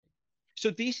So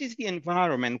this is the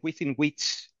environment within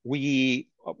which we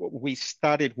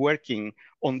started working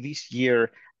on this year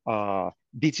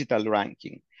digital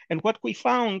ranking. And what we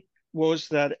found was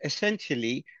that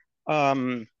essentially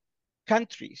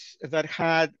countries that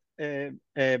had a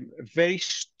very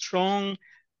strong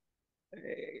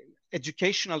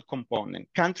educational component,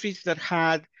 countries that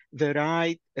had the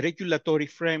right regulatory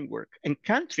framework, and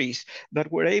countries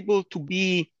that were able to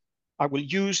be, I will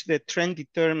use the trendy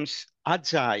terms,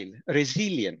 agile,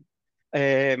 resilient,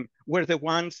 were the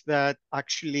ones that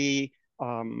actually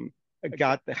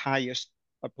got the highest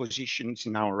positions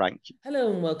in our ranking.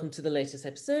 Hello and welcome to the latest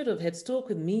episode of Heads Talk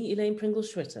with me, Elaine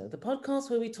Pringle-Schwitter, the podcast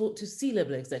where we talk to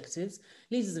C-level executives,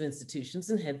 leaders of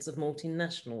institutions and heads of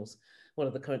multinationals. What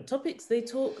are the current topics? They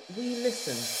talk, we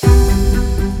listen.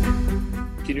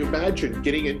 Can you imagine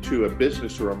getting into a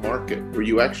business or a market where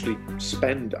you actually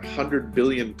spend 100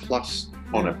 billion plus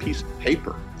on a piece of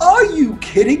paper? Are you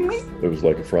kidding me? It was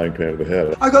like a frying pan to the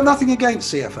head. I got nothing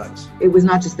against CFOs. It was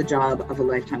not just the job of a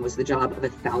lifetime, it was the job of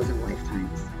 1,000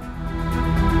 lifetimes.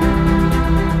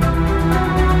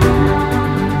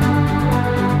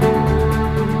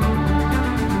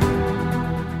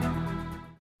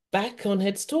 Back on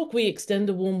Heads Talk, we extend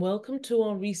a warm welcome to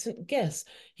our recent guest.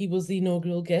 He was the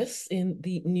inaugural guest in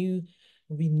the new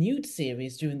renewed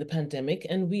series during the pandemic,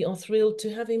 and we are thrilled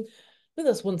to have him with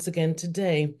us once again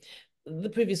today. The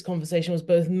previous conversation was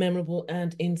both memorable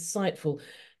and insightful,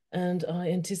 and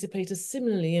I anticipate a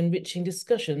similarly enriching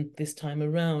discussion this time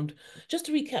around. Just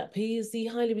to recap, he is the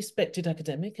highly respected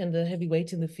academic and a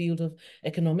heavyweight in the field of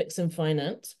economics and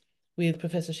finance, with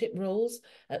professorship roles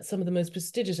at some of the most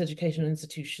prestigious educational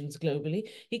institutions globally.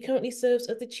 He currently serves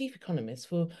as the chief economist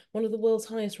for one of the world's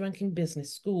highest ranking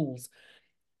business schools.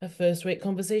 A first-rate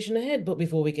conversation ahead, but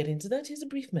before we get into that, here's a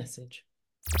brief message.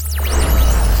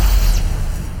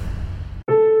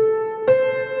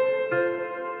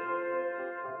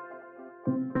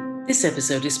 This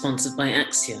episode is sponsored by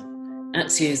Axia.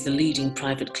 Axia is the leading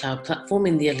private cloud platform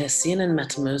in the Alessian and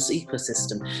Mattermost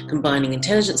ecosystem, combining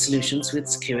intelligent solutions with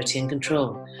security and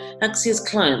control. Axia's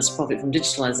clients profit from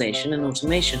digitalization and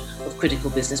automation of critical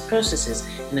business processes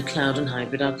in a cloud and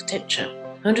hybrid architecture.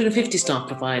 150 staff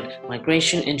provide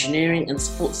migration, engineering, and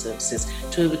support services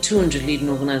to over 200 leading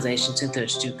organizations in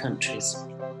 32 countries.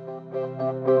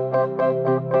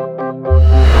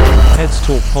 Heads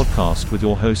Talk podcast with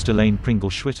your host Elaine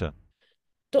Pringle-Schwitter.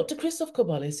 Dr. Christos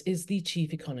Cabolis is the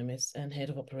Chief Economist and Head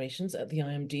of Operations at the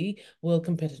IMD World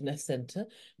Competitiveness Center,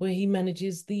 where he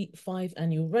manages the 5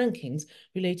 annual rankings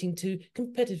relating to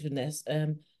competitiveness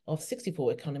of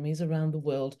 64 economies around the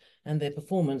world and their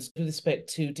performance with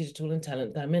respect to digital and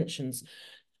talent dimensions,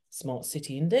 Smart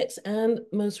City Index, and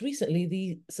most recently,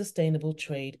 the Sustainable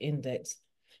Trade Index.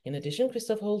 In addition,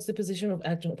 Christos holds the position of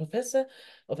Adjunct Professor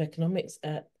of Economics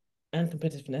and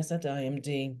Competitiveness at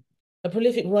IMD. A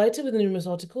prolific writer with numerous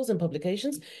articles and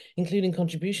publications, including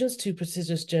contributions to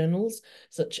prestigious journals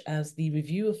such as the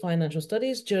Review of Financial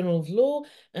Studies, Journal of Law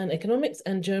and Economics,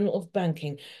 and Journal of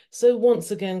Banking. So once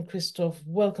again, Christos,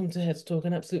 welcome to Heads Talk.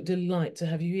 An absolute delight to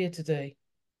have you here today.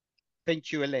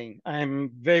 Thank you, Elaine. I'm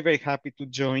very, very happy to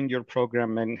join your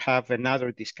program and have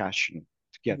another discussion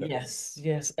together. Yes,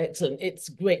 excellent. It's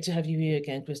great to have you here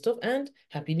again, Christos, and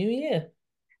Happy New Year.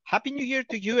 Happy New Year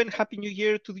to you and Happy New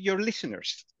Year to your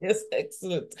listeners. Yes,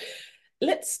 excellent.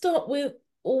 Let's start with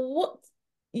what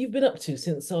you've been up to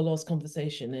since our last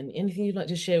conversation and anything you'd like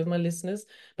to share with my listeners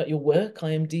about your work,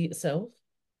 IMD itself.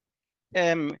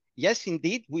 Yes,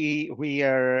 indeed. We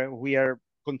are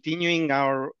continuing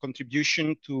our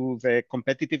contribution to the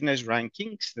competitiveness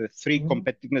rankings, the 3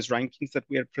 competitiveness rankings that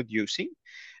we are producing.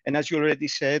 And as you already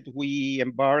said, we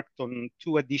embarked on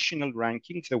 2 additional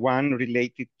rankings, the one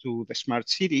related to the smart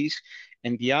cities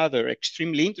and the other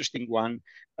extremely interesting one,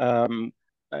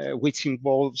 which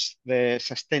involves the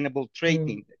Sustainable Trade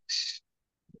Index.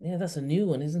 Yeah, that's a new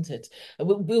one, isn't it?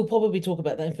 We'll probably talk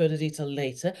about that in further detail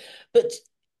later. But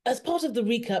as part of the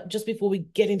recap, just before we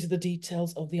get into the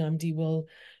details of the IMD World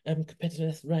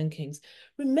Competitiveness Rankings,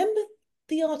 remember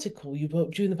the article you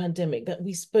wrote during the pandemic that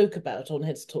we spoke about on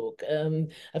Heads Talk?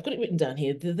 I've got it written down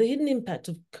here. The hidden impact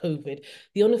of COVID,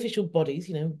 the unofficial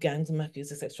bodies, gangs and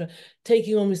mafias, etc.,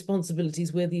 taking on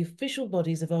responsibilities where the official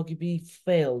bodies have arguably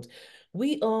failed.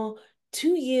 We are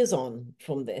 2 years on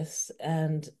from this,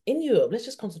 and in Europe, let's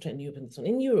just concentrate on Europe in this one.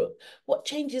 In Europe, what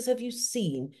changes have you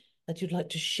seen that you'd like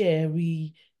to share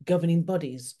governing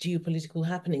bodies, geopolitical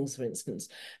happenings, for instance?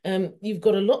 You've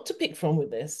got a lot to pick from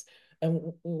with this.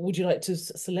 Would you like to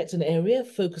select an area,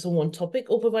 focus on one topic,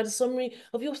 or provide a summary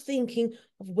of your thinking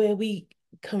of where we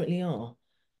currently are?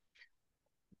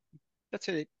 That's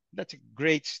a That's a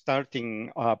great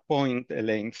starting point,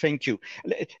 Elaine. Thank you.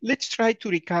 Let's try to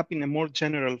recap in a more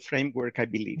general framework, I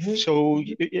believe. So,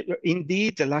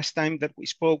 indeed, the last time that we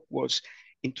spoke was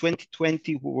in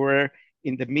 2020. We were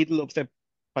in the middle of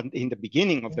in the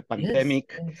beginning of the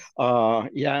pandemic. We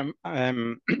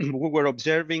were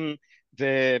observing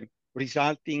the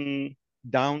resulting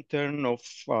downturn of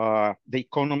the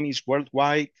economies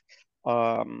worldwide.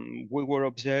 We were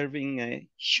observing a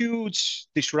huge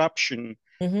disruption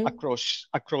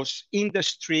across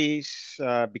industries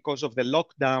because of the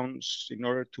lockdowns in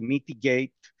order to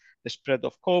mitigate the spread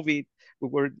of COVID. We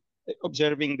were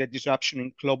observing the disruption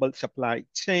in global supply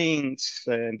chains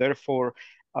and therefore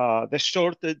the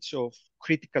shortage of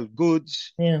critical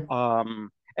goods.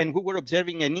 And we were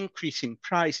observing an increase in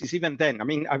prices even then. I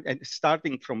mean,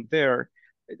 starting from there.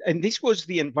 And this was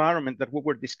the environment that we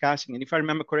were discussing. And if I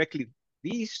remember correctly,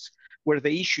 these were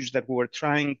the issues that we were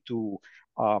trying to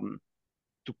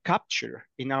capture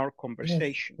in our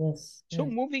conversation. So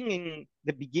moving in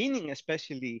the beginning,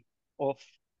 especially of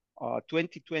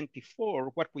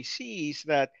 2024, what we see is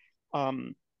that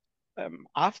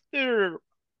after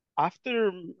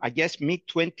I guess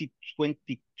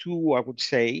mid-2022, I would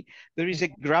say, there is a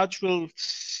gradual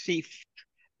shift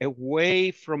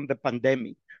away from the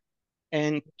pandemic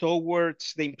and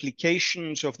towards the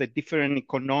implications of the different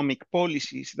economic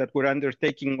policies that were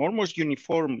undertaking almost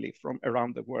uniformly from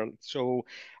around the world. So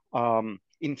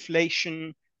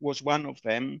inflation was one of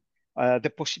them.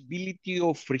 The possibility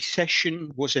of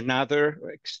recession was another.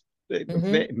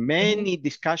 Many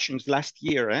discussions last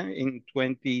year in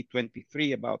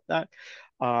 2023 about that,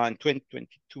 in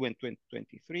 2022 and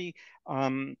 2023.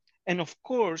 And of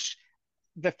course,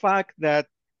 the fact that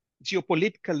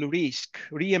geopolitical risk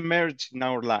re-emerged in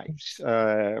our lives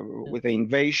with the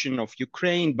invasion of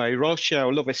Ukraine by Russia.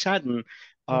 All of a sudden,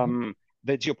 the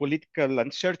geopolitical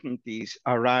uncertainties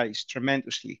arise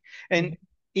tremendously. And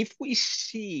if we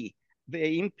see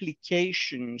the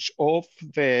implications of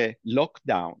the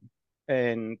lockdown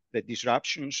and the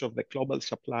disruptions of the global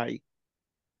supply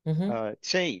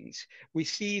chains, we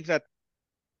see that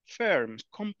firms,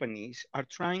 companies are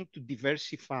trying to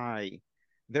diversify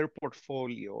their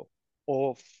portfolio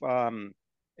of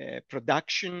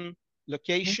production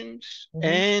locations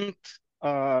and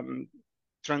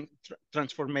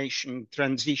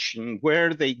transition,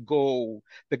 where they go,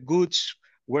 the goods,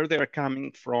 where they're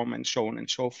coming from, and so on and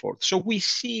so forth. So we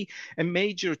see a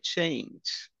major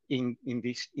change in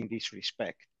this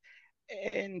respect.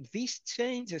 And this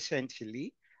change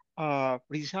essentially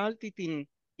resulted in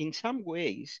some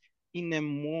ways in a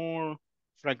more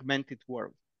fragmented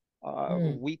world.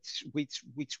 Which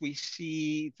we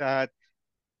see that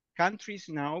countries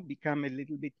now become a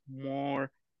little bit more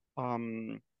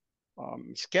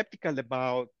skeptical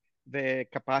about the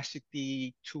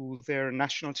capacity to their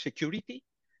national security.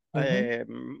 They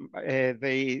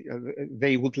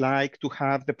would like to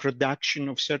have the production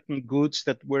of certain goods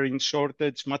that were in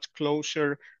shortage much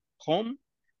closer home.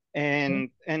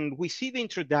 And we see the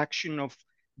introduction of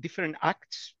different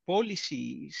acts,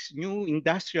 policies, new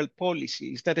industrial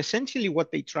policies, that essentially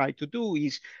what they try to do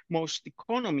is most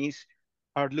economies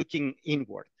are looking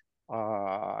inward,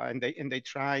 and they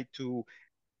try to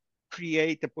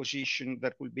create a position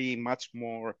that will be much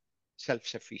more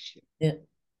self-sufficient.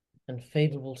 And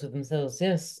favorable to themselves.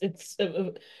 Yes, it's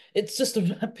just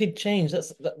a rapid change.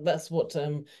 That's what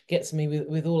gets me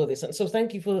with all of this. And so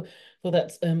thank you for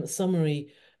that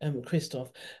summary,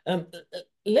 Christoph.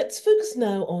 Let's focus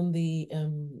now on the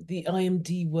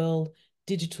IMD World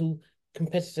Digital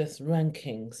Competitiveness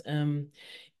Rankings.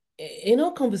 In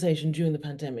our conversation during the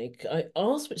pandemic, I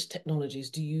asked which technologies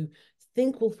do you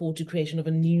think will fall to creation of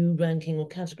a new ranking or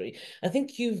category. I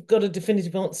think you've got a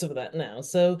definitive answer for that now.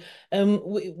 So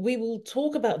we will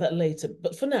talk about that later.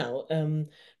 But for now,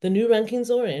 the new rankings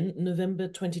are in November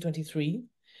 2023.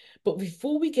 But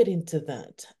before we get into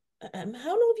that, how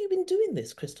long have you been doing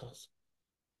this, Christos?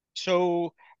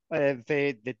 So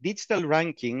the digital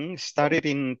ranking started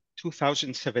in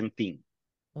 2017.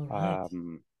 All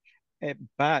right.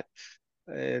 But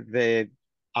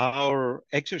our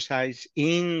exercise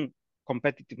in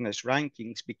competitiveness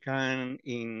rankings began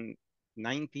in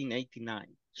 1989,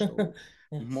 so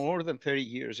more than 30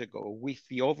 years ago, with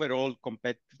the overall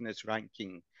competitiveness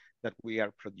ranking that we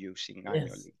are producing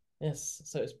annually. Yes,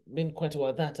 so it's been quite a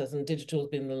while. That and digital has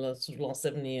been the last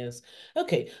 7 years.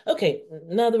 Okay.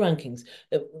 Now the rankings.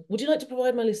 Would you like to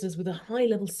provide my listeners with a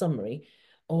high-level summary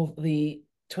of the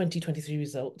 2023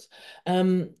 results?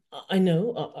 I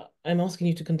know I'm asking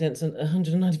you to condense a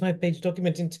 195-page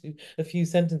document into a few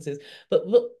sentences, but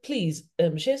please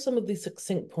share some of the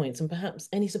succinct points and perhaps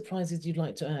any surprises you'd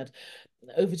like to add.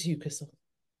 Over to you, Crystal.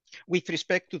 With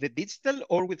respect to the digital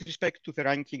or with respect to the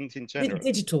rankings in general?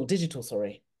 Digital,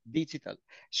 sorry. Digital.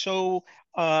 So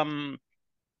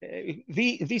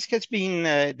this has been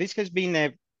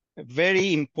a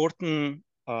very important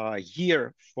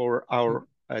year for our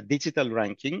digital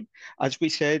ranking. As we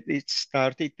said, it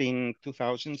started in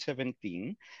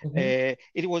 2017.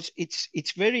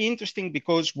 It's very interesting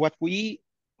because what we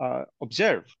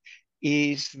observe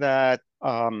is that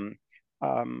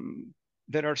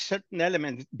there are certain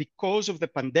elements because of the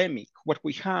pandemic. What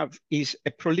we have is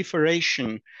a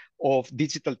proliferation of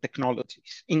digital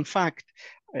technologies. In fact,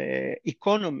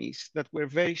 economies that were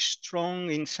very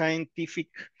strong in scientific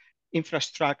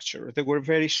infrastructure, they were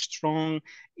very strong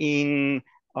in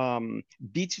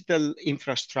digital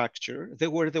infrastructure, they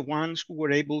were the ones who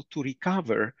were able to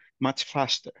recover much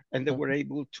faster, and they were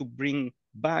able to bring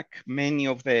back many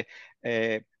of the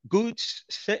goods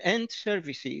and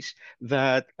services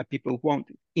that people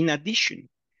wanted. In addition,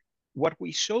 what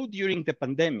we saw during the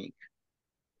pandemic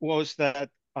was that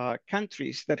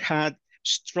countries that had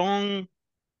strong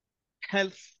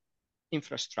health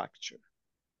infrastructure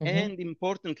and,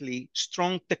 importantly,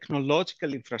 strong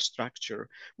technological infrastructure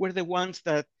were the ones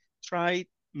that tried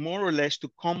more or less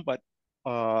to combat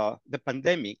the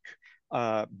pandemic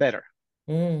better.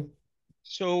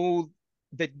 So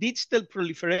the digital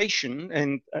proliferation,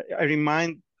 and I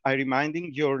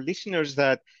reminding your listeners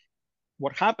that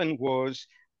what happened was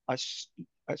as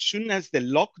soon as the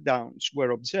lockdowns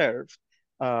were observed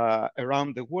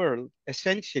around the world,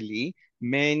 essentially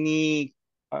many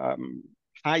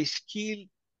high-skilled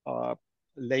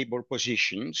labor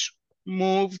positions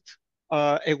moved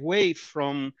away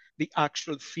from the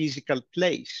actual physical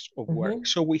place of work.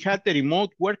 So we had the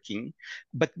remote working,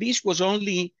 but this was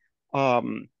only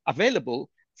available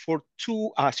for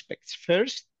two aspects.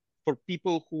 First, for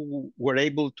people who were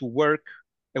able to work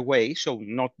away, so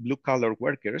not blue-collar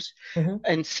workers.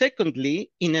 And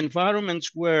secondly, in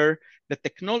environments where the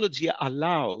technology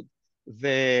allowed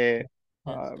the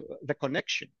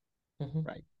connection,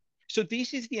 right? So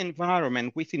this is the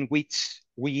environment within which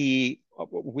we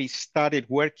started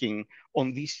working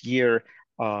on this year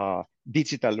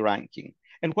digital ranking.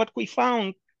 And what we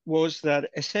found was that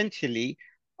essentially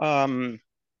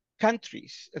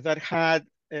countries that had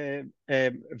a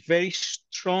very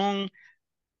strong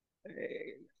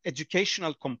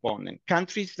educational component,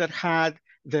 countries that had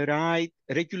the right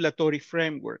regulatory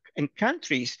framework, and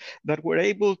countries that were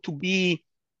able to be,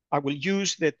 I will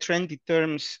use the trendy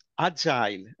terms,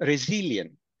 agile,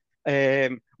 resilient,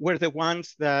 were the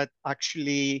ones that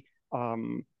actually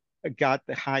got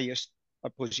the highest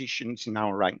positions in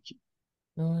our ranking.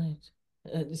 All right.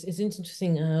 It's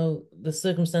interesting how the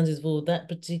circumstances for that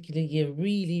particular year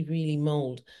really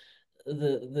mold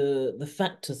the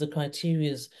factors, the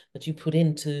criteria that you put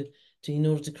into in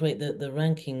order to create the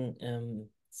ranking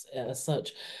as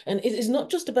such. And it's not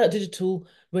just about digital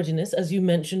readiness, as you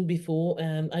mentioned before.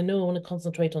 I know I want to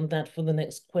concentrate on that for the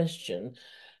next question.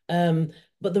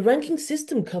 But the ranking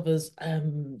system covers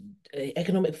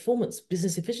economic performance,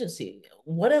 business efficiency.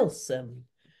 What else,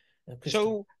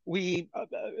 Christos?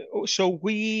 So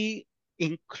we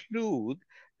include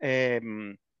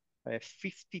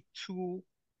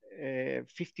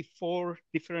 54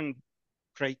 different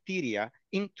criteria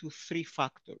into 3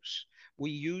 factors.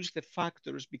 We use the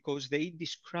factors because they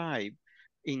describe,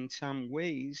 in some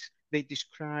ways, they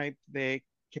describe the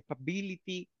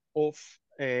capability of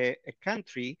a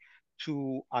country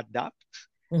to adapt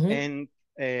and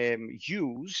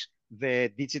use the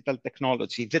digital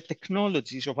technology, the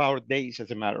technologies of our days, as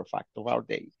a matter of fact, of our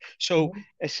days. So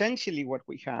essentially what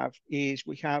we have is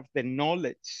we have the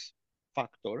knowledge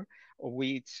factor,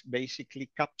 which basically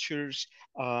captures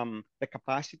the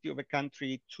capacity of a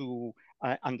country to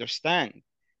understand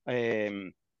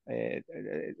the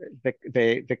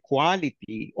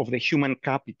quality of the human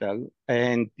capital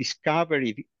and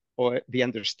discovery or the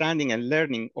understanding and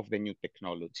learning of the new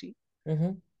technology.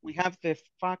 We have the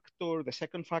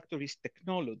second factor is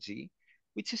technology,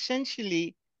 which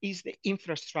essentially is the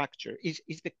infrastructure, is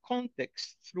the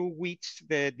context through which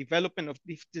the development of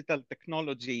digital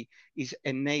technology is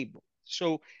enabled.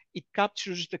 So it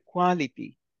captures the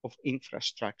quality of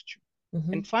infrastructure.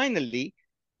 And finally,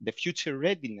 the future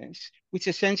readiness, which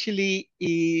essentially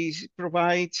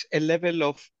provides a level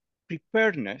of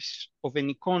preparedness of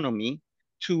an economy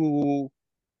to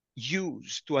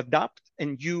adapt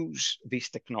and use these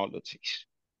technologies.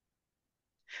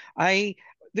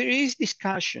 There is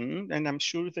discussion, and I'm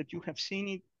sure that you have seen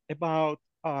it, about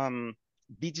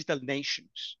digital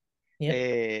nations.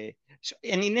 And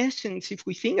in essence, if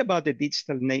we think about the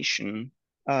digital nation,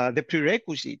 the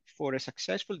prerequisite for a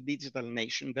successful digital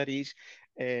nation, that is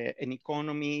an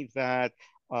economy that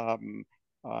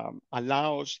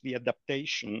allows the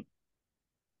adaptation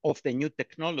of the new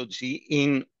technology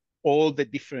in all the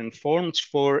different forms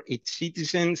for its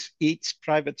citizens, its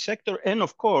private sector, and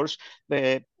of course,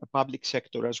 the public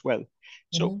sector as well.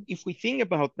 So if we think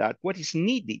about that, what is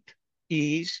needed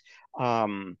is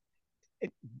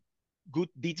good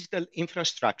digital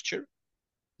infrastructure,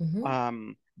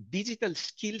 digital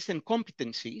skills and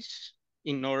competencies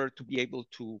in order to be able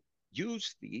to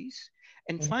use these,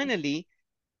 and finally,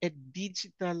 a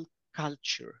digital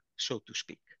culture, so to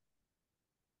speak.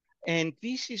 And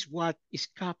this is what is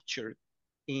captured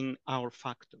in our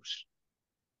factors.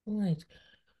 Right.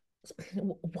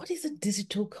 What is a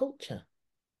digital culture?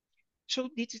 So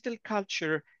digital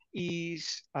culture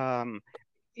is,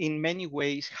 in many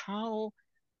ways, how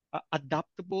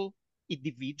adaptable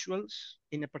individuals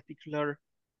in a particular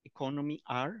economy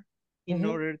are in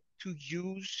order to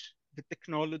use the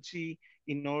technology,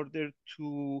 in order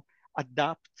to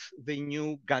adapt the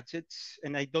new gadgets.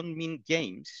 And I don't mean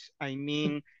games. I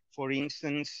mean, for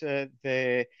instance,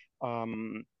 the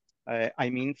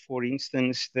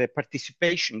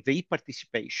participation, the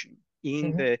e-participation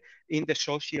in the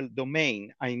social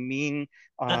domain. I mean,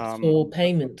 apps for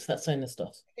payments, that kind of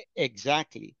stuff.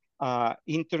 Exactly.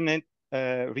 Internet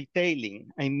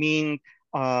retailing. I mean,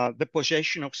 the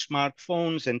possession of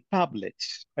smartphones and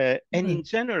tablets, and in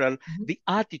general, the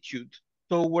attitude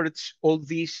towards all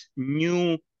this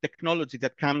new technology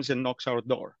that comes and knocks our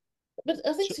door. But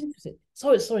I think it's interesting.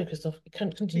 Sorry, Christoph.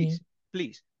 Continue.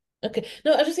 Please. Okay.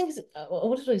 No, I just think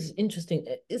what is interesting.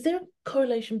 Is there a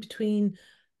correlation between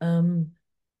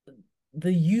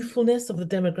the youthfulness of the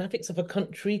demographics of a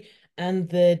country and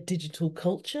their digital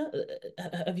culture?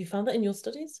 Have you found that in your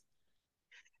studies?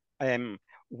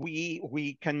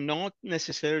 We cannot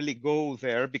necessarily go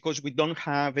there because we don't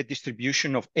have a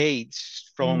distribution of age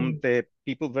from the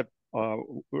people that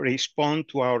respond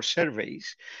to our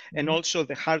surveys. And also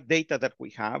the hard data that we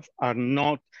have are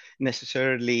not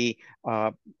necessarily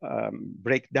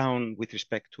breakdown with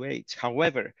respect to age.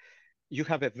 However, you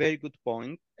have a very good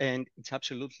point, and it's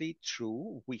absolutely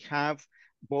true. We have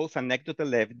both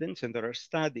anecdotal evidence and there are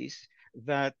studies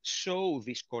that show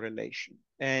this correlation.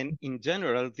 And in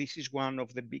general, this is one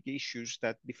of the big issues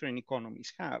that different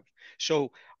economies have.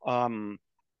 So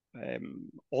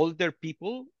older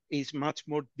people is much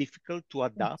more difficult to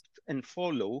adapt and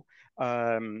follow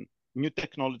new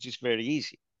technologies very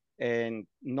easy. And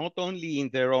not only in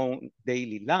their own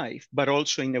daily life, but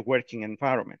also in a working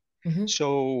environment.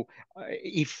 So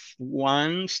if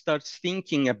one starts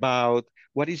thinking about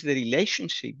what is the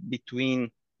relationship between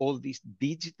all these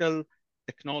digital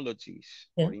technologies,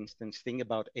 for instance, think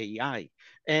about AI,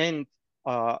 and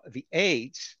the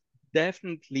age,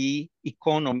 definitely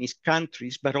economies,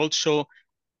 countries, but also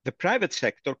the private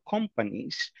sector,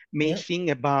 companies, may think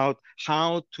about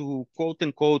how to, quote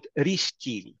unquote,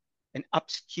 reskill and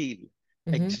upskill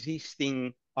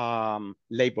existing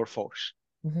labor force.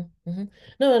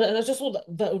 No, I just thought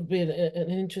that would be an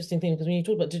interesting thing, because when you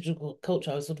talk about digital culture,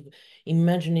 I was sort of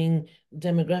imagining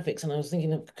demographics, and I was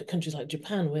thinking of countries like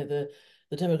Japan, where the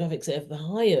demographics of the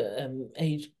higher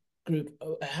age group.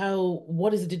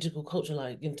 What is the digital culture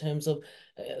like in terms of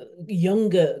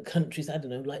younger countries? I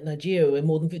don't know, like Nigeria, where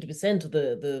more than 50% of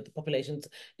the population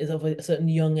is of a certain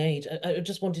young age. I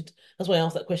just wanted. That's why I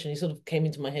asked that question. It sort of came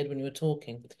into my head when you were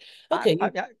talking. Okay,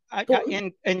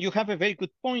 and you have a very good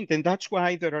point, and that's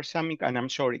why there are some. And I'm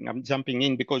sorry, I'm jumping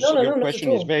in because no, your not question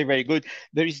at is all. very, very good.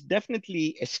 There is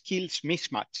definitely a skills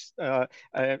mismatch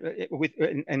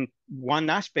and one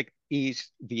aspect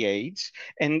is the age,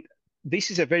 and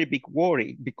this is a very big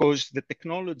worry because the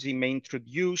technology may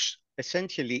introduce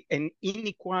essentially an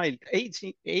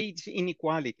age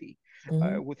inequality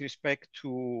with respect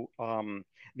to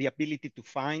the ability to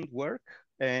find work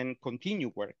and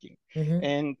continue working.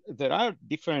 And there are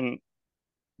different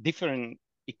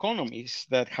economies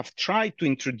that have tried to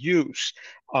introduce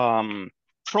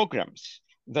programs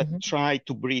that try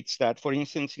to bridge that. For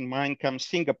instance, in mine comes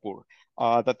Singapore,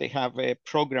 that they have a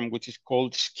program which is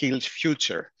called Skills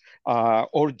Future,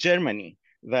 or Germany,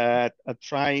 that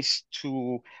tries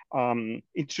to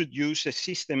introduce a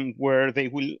system where they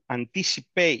will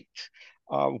anticipate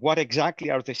what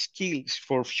exactly are the skills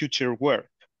for future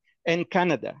work. And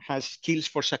Canada has Skills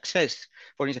for Success,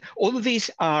 for instance. All of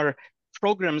these are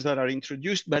programs that are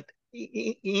introduced, but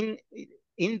in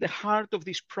the heart of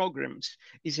these programs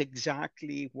is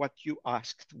exactly what you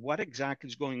asked. What exactly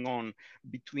is going on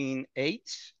between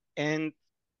age and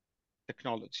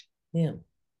technology? Yeah.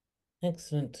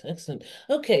 Excellent, excellent.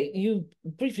 Okay, you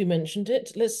briefly mentioned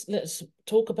it. Let's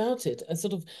talk about it.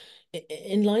 Sort of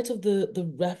in light of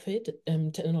the rapid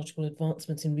technological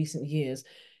advancements in recent years,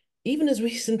 even as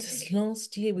recent as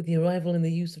last year with the arrival in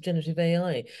the use of generative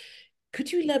AI,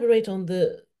 could you elaborate on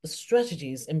the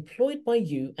strategies employed by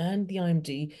you and the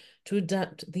IMD to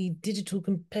adapt the digital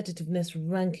competitiveness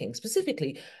ranking?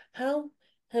 Specifically, how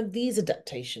have these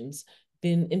adaptations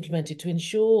been implemented to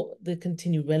ensure the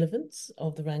continued relevance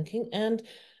of the ranking and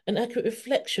an accurate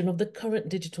reflection of the current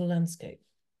digital landscape?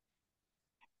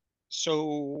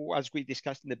 So as we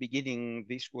discussed in the beginning,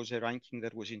 this was a ranking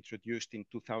that was introduced in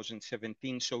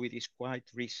 2017, so it is quite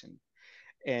recent.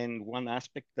 And one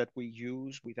aspect that we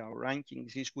use with our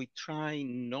rankings is we try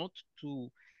not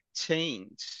to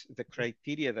change the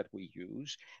criteria that we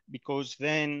use, because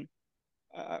then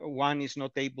one is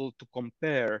not able to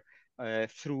compare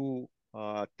through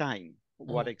time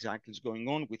what exactly is going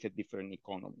on with the different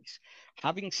economies.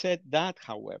 Having said that,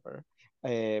 however,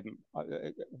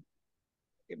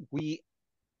 we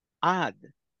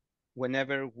add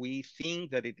whenever we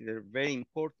think that it is very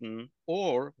important,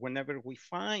 or whenever we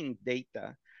find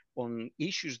data on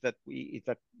issues that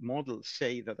models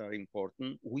say that are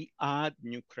important, we add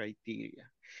new criteria.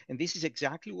 And this is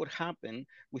exactly what happened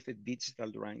with the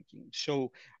digital ranking.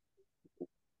 So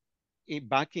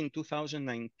back in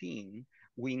 2019,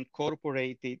 we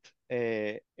incorporated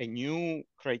a new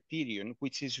criterion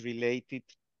which is related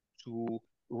to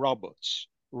robots.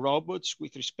 Robots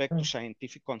with respect to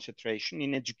scientific concentration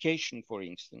in education, for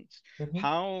instance,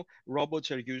 how robots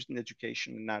are used in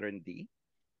education and R&D,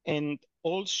 and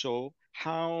also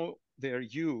how they're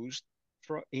used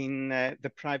in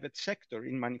the private sector,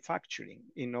 in manufacturing,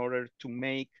 in order to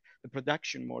make the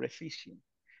production more efficient.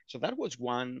 So that was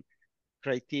one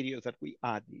criteria that we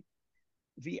added.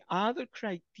 The other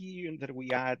criterion that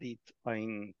we added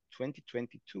in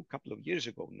 2022, a couple of years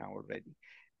ago now already,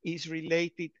 is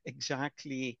related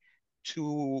exactly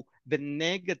to the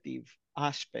negative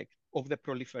aspect of the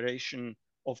proliferation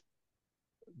of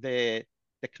the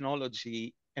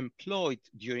technology employed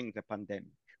during the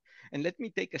pandemic. And let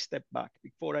me take a step back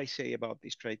before I say about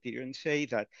this criteria and say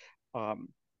that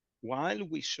while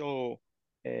we saw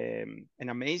an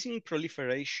amazing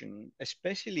proliferation,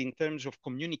 especially in terms of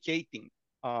communicating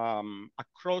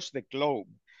across the globe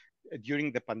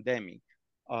during the pandemic,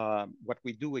 what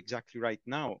we do exactly right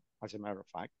now, as a matter of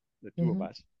fact, the two of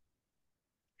us,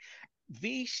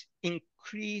 this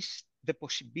increased the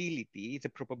possibility, the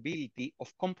probability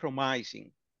of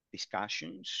compromising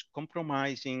discussions,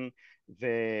 compromising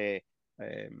the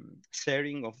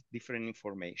sharing of different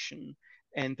information,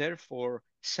 and therefore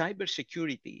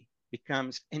cybersecurity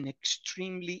becomes an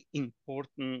extremely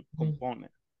important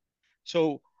component.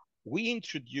 So we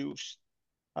introduced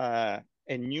a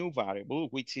new variable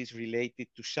which is related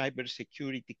to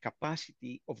cybersecurity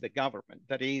capacity of the government.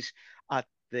 That is, at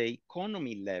the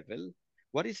economy level,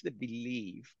 what is the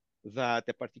belief that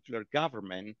a particular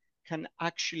government can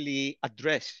actually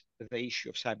address the issue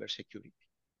of cybersecurity?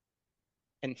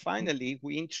 And finally,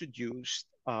 we introduced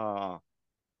another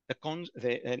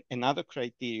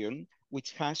criterion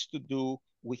which has to do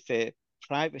with the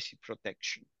privacy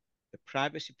protection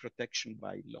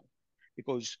by law,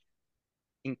 because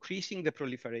increasing the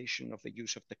proliferation of the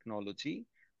use of technology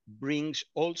brings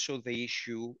also the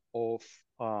issue of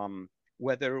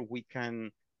whether we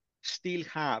can still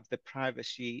have the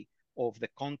privacy of the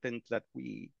content that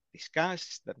we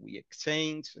discuss, that we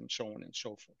exchange, and so on and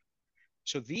so forth.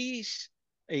 So this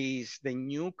is the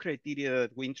new criteria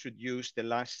that we introduced the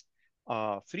last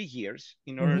 3 years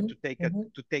in order to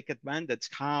take advantage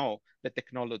how the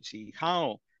technology,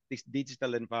 how this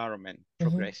digital environment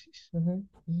progresses.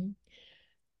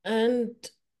 And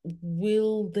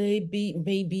will they be,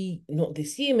 maybe not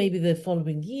this year, maybe the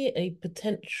following year, a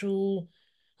potential,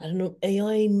 I don't know,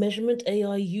 AI measurement,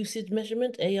 AI usage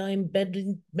measurement, AI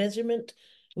embedded measurement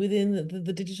within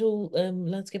the digital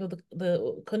landscape of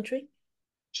the country?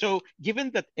 So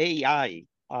given that AI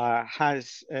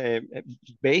has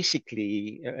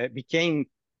basically became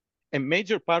a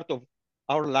major part of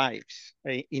our lives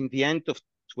in the end of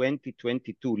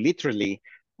 2022, literally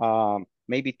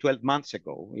maybe 12 months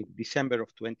ago, in December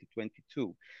of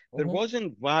 2022, there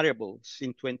wasn't variables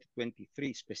in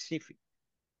 2023 specific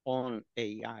on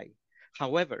AI.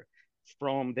 However,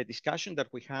 from the discussion that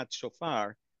we had so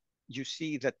far, you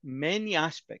see that many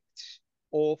aspects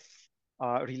of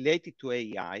related to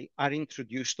AI are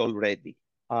introduced already.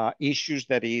 Issues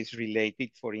that is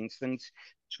related, for instance,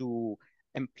 to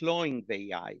employing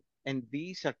the AI. And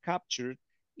these are captured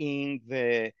in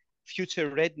the future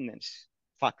readiness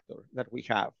factor that we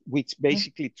have, which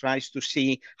basically tries to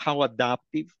see how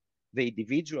adaptive the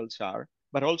individuals are,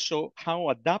 but also how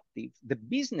adaptive the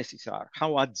businesses are,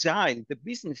 how agile the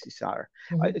businesses are.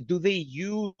 Do they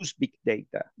use big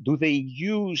data? Do they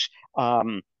use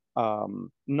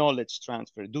knowledge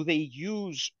transfer? Do they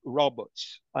use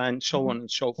robots? And so on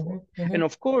and so forth. And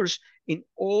of course, in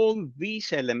all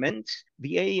these elements,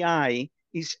 the AI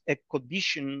is a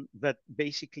condition that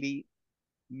basically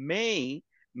may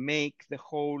make the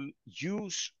whole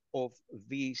use of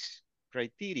these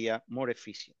criteria more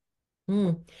efficient.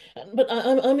 But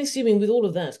I'm assuming with all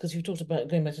of that, because you talked about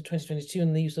going back to 2022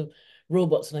 and the use of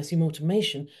robots, and I assume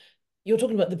automation, you're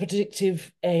talking about the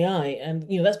predictive AI, and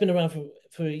that's been around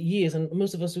for years, and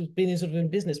most of us who've been in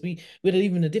business, we had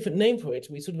even a different name for it.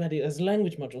 We sort of had it as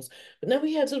language models, but now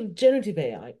we have sort of generative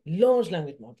AI, large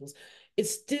language models.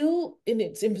 It's still in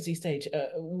its infancy stage.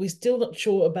 We're still not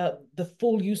sure about the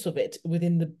full use of it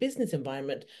within the business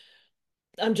environment.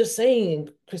 I'm just saying,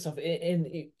 Christoph,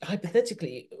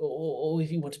 hypothetically, or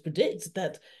if you want to predict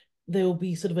that there will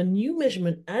be sort of a new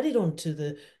measurement added onto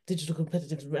the digital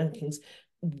competitive rankings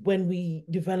when we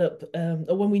develop,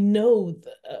 or when we know,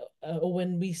 or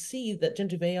when we see that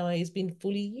generative AI is being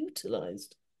fully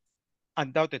utilized.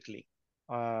 Undoubtedly.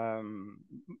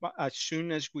 As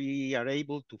soon as we are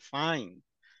able to find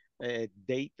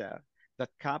data that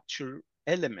capture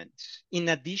elements, in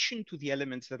addition to the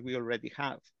elements that we already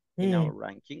have in our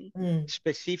ranking,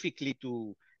 specifically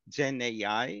to Gen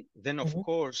AI, then of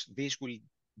course this will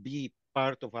be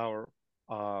part of our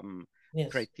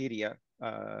criteria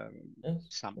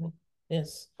sample.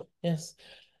 Yes.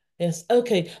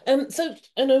 Okay. So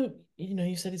I know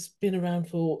you said it's been around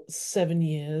for 7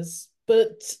 years,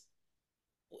 but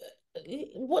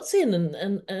what's in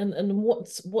and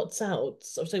what's out?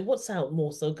 So say what's out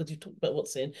more so, because you talked about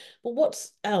what's in, but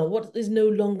what's out? What is no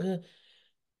longer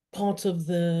part of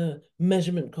the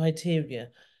measurement criteria,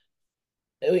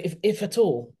 if at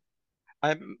all?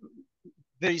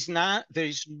 There is not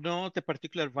a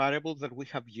particular variable that we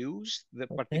have used, the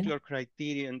particular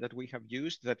criterion that we have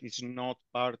used that is not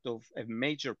part of a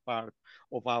major part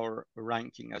of our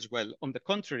ranking as well. On the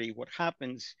contrary, what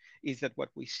happens is that what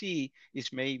we see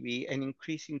is maybe an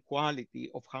increasing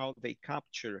quality of how they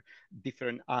capture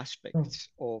different aspects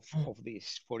of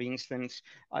this. For instance,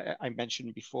 I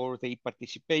mentioned before the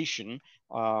participation,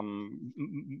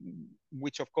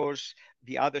 which of course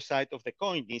the other side of the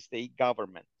coin is the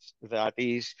government. That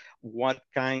is what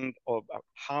kind of,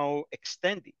 how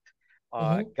extended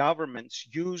governments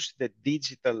use the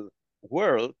digital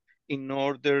world in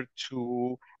order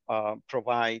to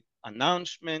provide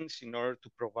announcements, in order to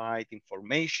provide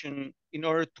information, in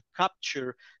order to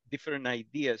capture different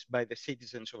ideas by the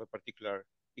citizens of a particular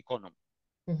economy.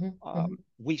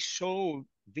 We saw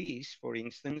this, for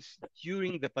instance,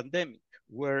 during the pandemic,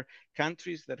 where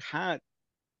countries that had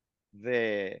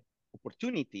the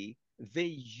opportunity, they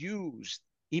used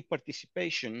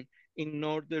e-participation in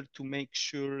order to make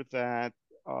sure that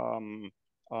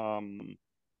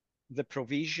the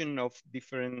provision of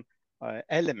different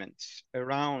elements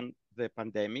around the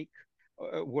pandemic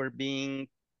were being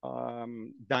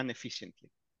done efficiently.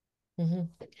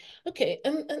 Okay,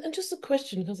 and just a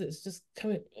question, because it's just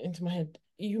coming into my head.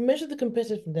 You measure the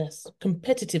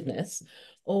competitiveness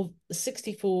of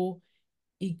 64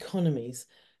 economies.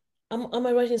 Am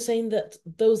I right in saying that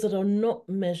those that are not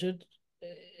measured,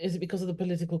 is it because of the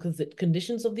political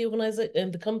conditions of the organization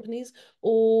and the companies,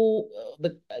 or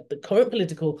the current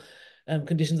political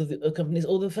conditions of the companies,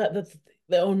 or the fact that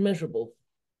they're unmeasurable?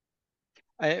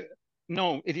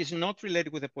 No, it is not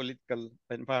related with the political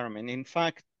environment. In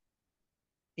fact,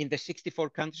 in the 64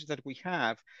 countries that we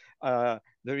have,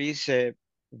 there is a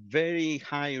very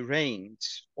high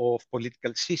range of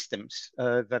political systems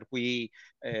that we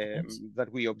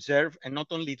observe, and not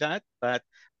only that, but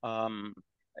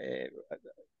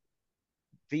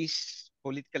these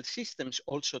political systems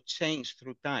also change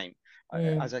through time.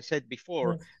 As I said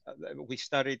before, we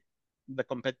started the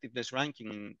competitiveness ranking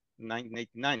in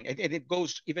 1989, and it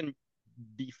goes even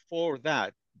before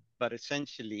that, but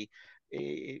essentially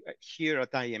here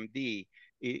at IMD,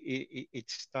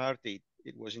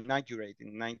 it was inaugurated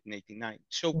in 1989.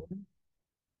 So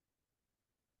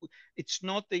it's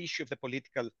not the issue of the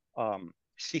political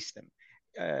system.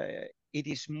 It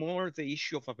is more the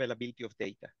issue of availability of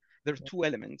data. There are two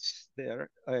elements there.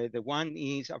 The one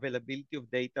is availability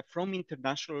of data from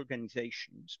international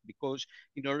organizations, because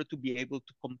in order to be able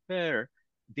to compare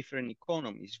different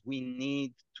economies, we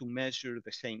need to measure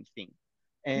the same thing.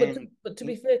 But to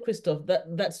be fair, Christoph,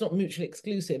 that's not mutually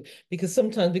exclusive, because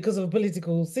sometimes, because of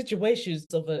political situations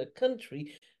of a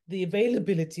country, the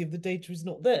availability of the data is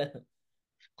not there.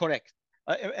 Correct.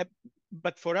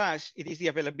 but for us, it is the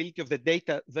availability of the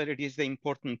data that it is the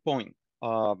important point.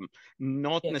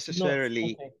 Not Yes,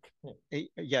 necessarily. okay.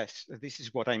 Yes, this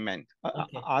is what I meant.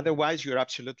 Okay. Otherwise, you're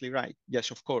absolutely right.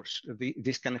 Yes, of course,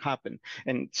 this can happen.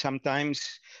 And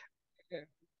sometimes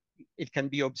it can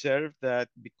be observed that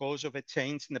because of a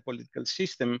change in the political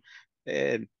system,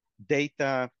 uh,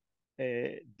 data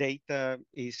data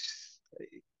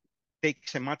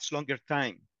takes a much longer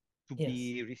time to Yes.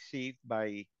 be received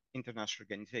by international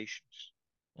organizations.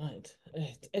 Right.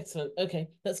 Excellent. Okay,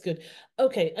 that's good.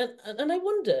 Okay, and I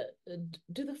wonder,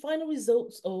 do the final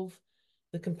results of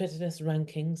the competitiveness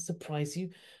rankings surprise you?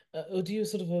 Or do you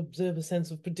sort of observe a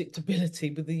sense of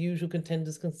predictability with the usual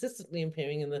contenders consistently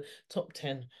appearing in the top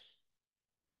 10?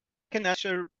 I can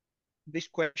answer this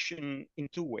question in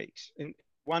two ways. In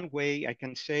one way, I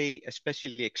can say,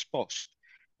 especially ex post,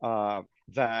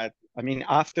 that, I mean,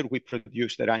 after we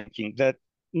produce the ranking, that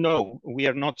no, we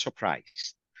are not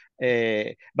surprised.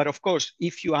 But of course,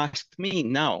 if you ask me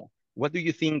now, what do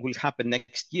you think will happen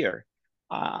next year?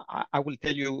 I will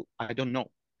tell you, I don't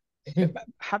know.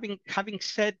 Having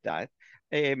said that,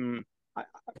 um, I,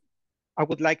 I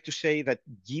would like to say that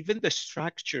given the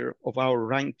structure of our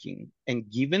ranking and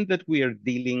given that we are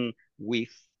dealing with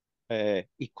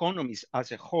economies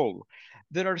as a whole,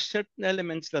 there are certain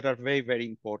elements that are very, very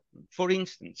important. For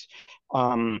instance,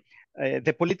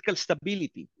 the political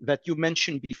stability that you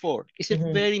mentioned before is a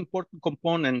very important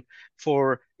component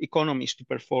for economies to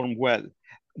perform well.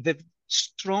 The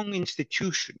strong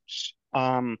institutions,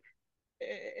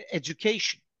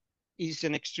 education, is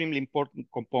an extremely important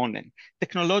component.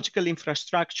 Technological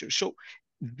infrastructure. So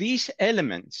these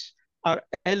elements are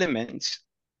elements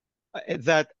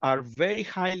that are very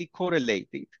highly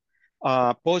correlated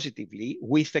positively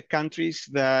with the countries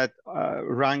that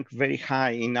rank very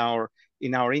high in our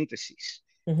indices.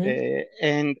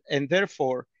 And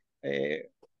therefore,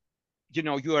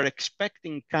 you are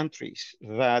expecting countries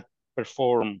that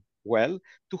perform well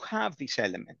to have these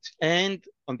elements. And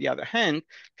on the other hand,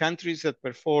 countries that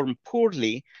perform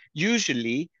poorly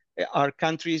usually are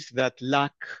countries that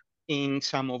lack in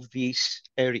some of these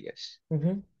areas.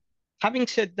 Having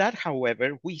said that,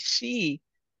 however, we see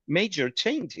major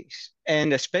changes.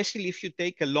 And especially if you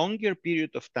take a longer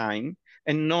period of time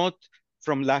and not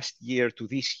from last year to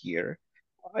this year,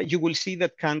 you will see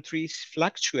that countries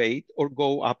fluctuate or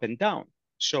go up and down.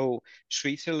 So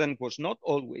Switzerland was not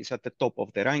always at the top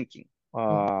of the ranking.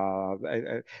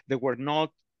 They were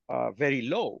not very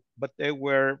low, but they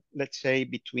were, let's say,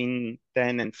 between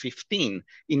 10 and 15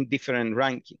 in different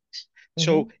rankings.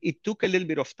 So it took a little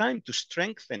bit of time to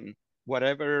strengthen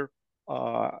whatever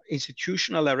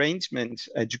institutional arrangements,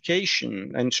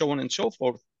 education, and so on and so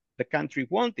forth the country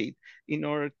wanted in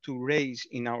order to raise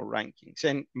in our rankings.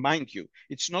 And mind you,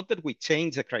 it's not that we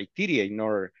change the criteria in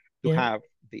order to have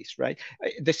this, right?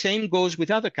 The same goes with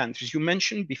other countries. You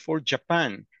mentioned before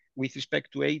Japan with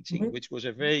respect to aging, which was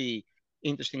a very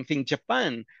interesting thing.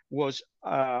 Japan was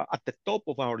at the top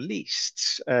of our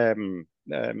lists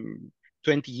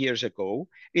 20 years ago.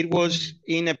 It was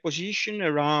in a position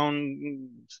around,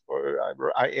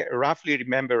 I roughly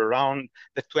remember, around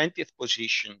the 20th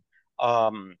position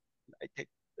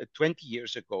 20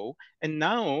 years ago, and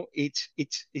now it's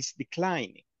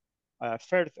declining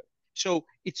further. So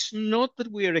it's not that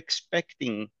we are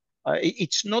expecting,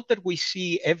 it's not that we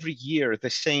see every year the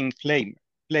same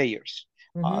players.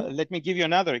 Let me give you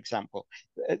another example.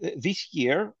 This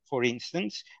year, for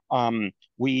instance,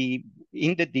 we,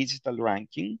 in the digital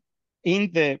ranking,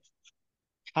 in the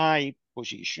high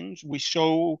positions, we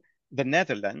saw the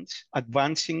Netherlands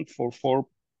advancing for 4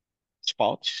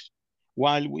 spots,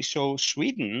 while we saw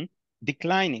Sweden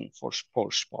declining for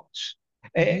 4 spots.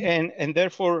 And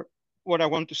therefore, what I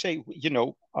want to say,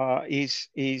 is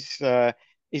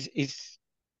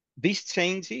these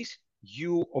changes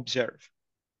you observe.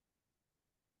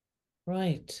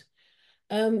 Right.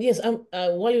 Yes,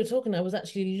 while you were talking, I was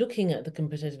actually looking at the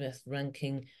competitiveness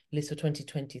ranking list for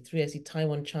 2023. I see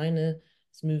Taiwan, China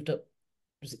has moved up,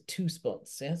 was it 2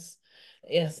 spots? Yes.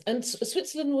 Yes. And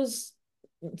Switzerland was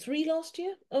 3 last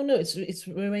year? Oh no, it's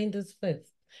remained as 5th.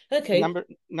 Okay.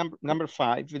 Number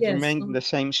 5, it remained in the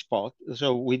same spot.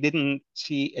 So we didn't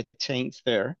see a change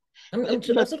there. I'm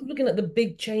sort of looking at the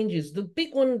big changes. The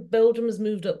big one, Belgium has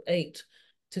moved up 8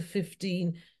 to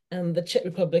 15, and the Czech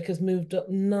Republic has moved up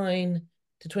 9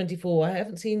 to 24. I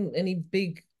haven't seen any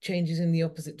big changes in the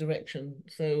opposite direction.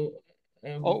 So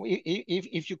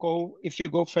if you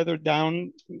go further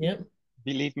down,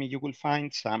 believe me, you will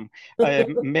find some.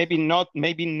 maybe not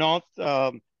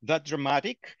that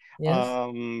dramatic,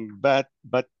 but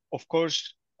of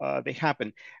course they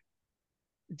happen.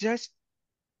 Just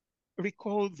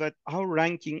recall that our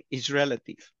ranking is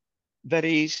relative. That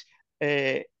is,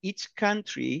 each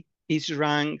country is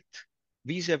ranked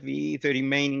vis-a-vis the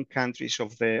remaining countries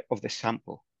of the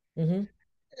sample. Mm-hmm.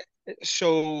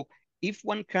 So if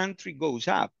one country goes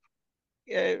up,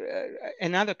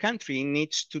 another country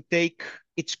needs to take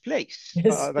its place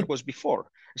Yes. that was before.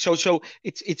 So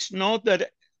it's not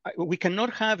that we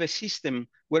cannot have a system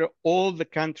where all the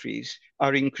countries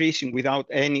are increasing without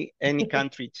any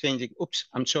country changing. Oops,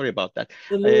 I'm sorry about that.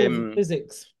 The law of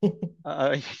physics.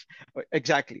 Uh,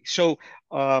 exactly. So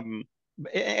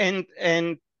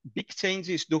and big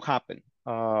changes do happen,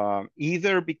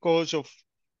 either because of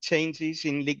changes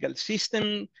in legal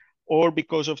system or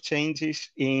because of changes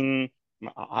in,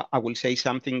 I will say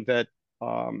something that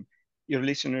your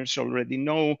listeners already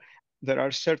know. There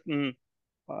are certain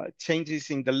changes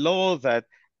in the law that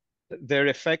their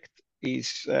effect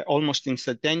is almost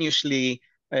instantaneously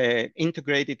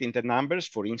integrated in the numbers.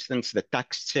 For instance, the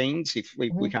tax change, if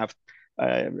we have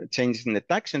changes in the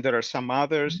tax, and there are some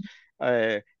others,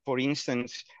 for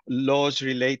instance, laws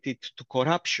related to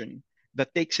corruption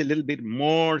that takes a little bit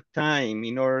more time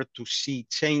in order to see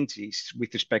changes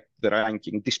with respect to the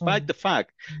ranking, despite the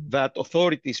fact that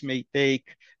authorities may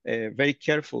take a very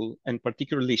careful and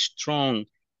particularly strong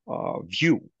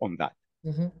view on that.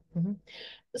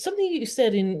 Something you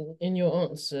said in your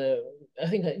answer, I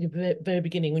think at the very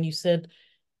beginning, when you said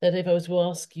that if I was to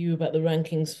ask you about the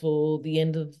rankings for the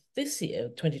end of this year,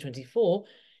 2024,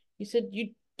 you said you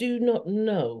do not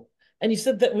know. And you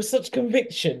said that with such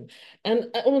conviction. And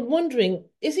I'm wondering,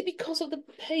 is it because of the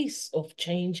pace of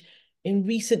change in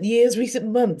recent years,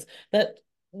 recent months, that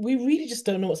we really just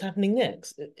don't know what's happening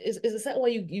next? Is that why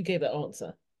you gave that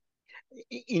answer?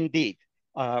 Indeed.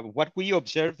 What we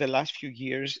observed the last few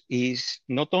years is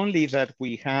not only that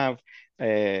we have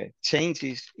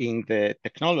changes in the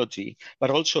technology,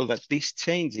 but also that these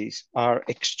changes are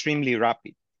extremely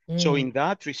rapid. So in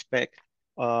that respect,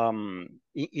 it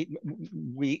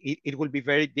will be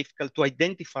very difficult to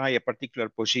identify a particular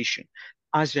position.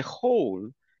 As a whole,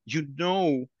 you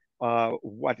know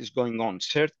what is going on.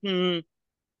 Certain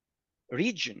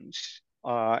regions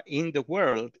in the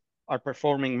world are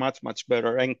performing much, much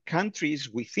better, and countries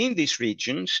within these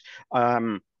regions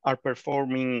are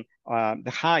performing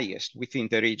the highest within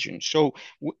the region. So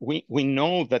we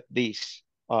know that this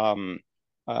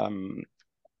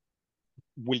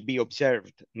will be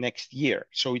observed next year.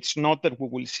 So it's not that we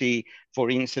will see,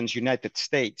 for instance, United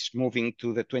States moving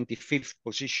to the 25th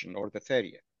position or the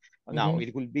 30th. Now,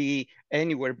 it will be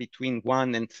anywhere between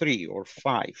 1 and 3 or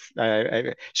 5.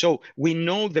 So we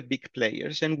know the big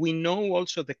players, and we know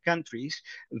also the countries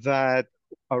that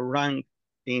are ranked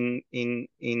in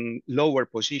lower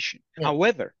position. Yeah.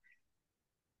 However,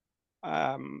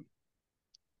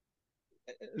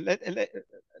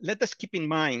 let us keep in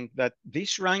mind that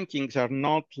these rankings are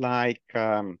not like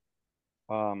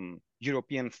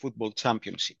European football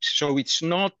championships. So it's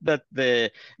not that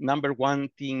the number one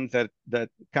team that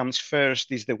comes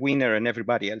first is the winner and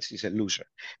everybody else is a loser,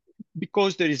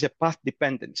 because there is a path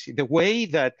dependency. The way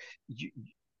that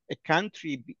a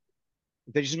country,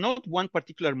 there is not one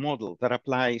particular model that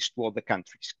applies to all the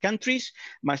countries.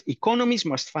 Economies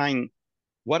must find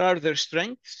what are their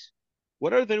strengths,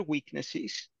 what are their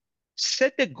weaknesses,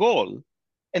 set a goal,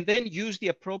 and then use the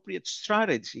appropriate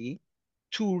strategy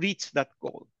to reach that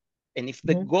goal. And if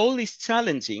the goal is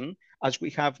challenging, as we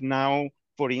have now,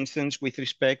 for instance, with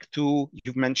respect to,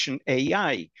 you've mentioned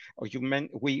AI, or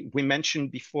we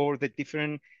mentioned before the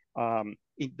different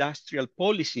industrial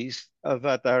policies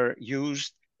that are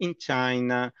used in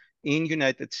China, in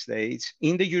United States,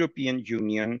 in the European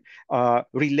Union,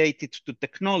 related to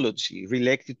technology,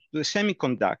 related to the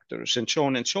semiconductors, and so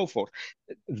on and so forth.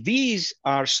 These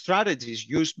are strategies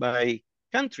used by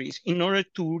countries in order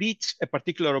to reach a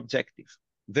particular objective,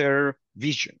 their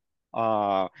vision,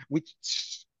 which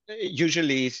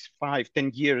usually is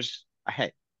 5-10 years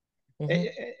ahead.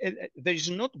 There is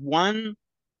not one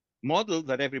model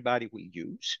that everybody will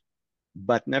use,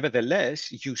 but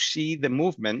nevertheless, you see the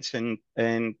movements, and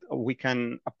we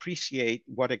can appreciate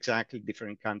what exactly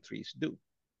different countries do.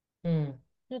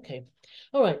 Okay.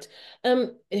 All right.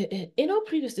 In our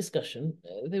previous discussion,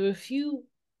 there were a few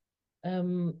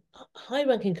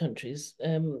high-ranking countries.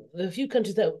 There were a few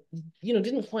countries that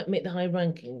didn't quite make the high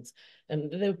rankings, and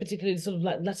they were particularly sort of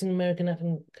like Latin American,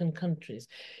 African countries.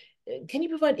 Can you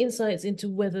provide insights into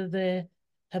whether there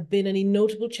have been any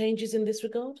notable changes in this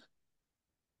regard?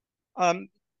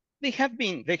 There have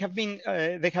been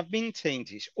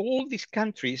changes. All these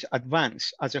countries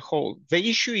advance as a whole. The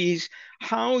issue is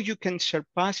how you can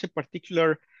surpass a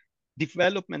particular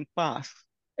development path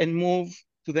and move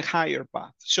to the higher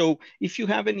path. So if you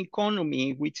have an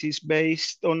economy which is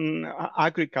based on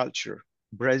agriculture,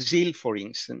 Brazil, for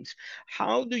instance,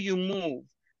 how do you move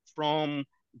from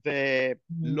the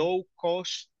low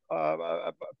cost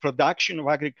production of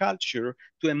agriculture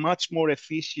to a much more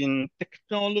efficient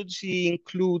technology,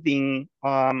 including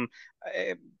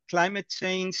climate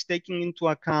change, taking into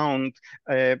account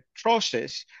a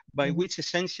process by which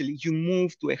essentially you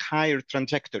move to a higher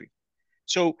trajectory.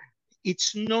 So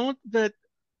it's not that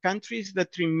countries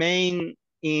that remain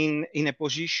in a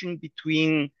position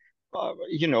between,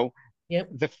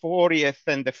 the 40th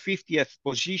and the 50th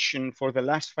position for the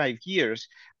last 5 years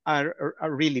are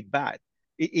really bad.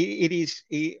 It is,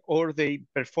 or they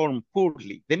perform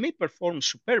poorly. They may perform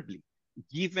superbly,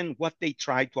 given what they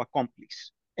try to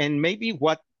accomplish, and maybe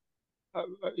what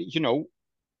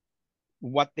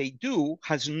they do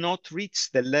has not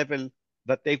reached the level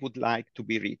that they would like to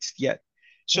be reached yet.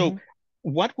 So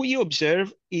what we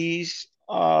observe is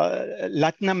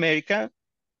Latin America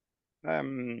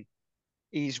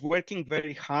is working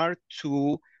very hard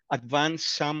to advance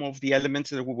some of the elements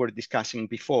that we were discussing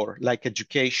before, like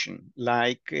education,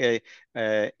 like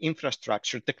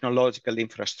infrastructure, technological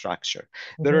infrastructure.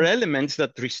 There are elements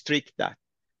that restrict that.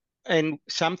 And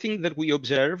something that we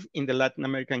observe in the Latin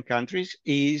American countries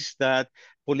is that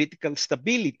political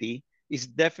stability is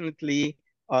definitely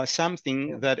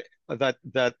something that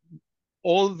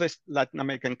all the Latin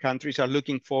American countries are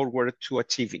looking forward to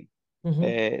achieving.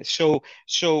 So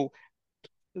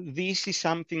this is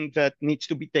something that needs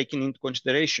to be taken into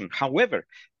consideration. However,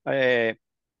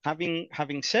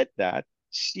 having said that,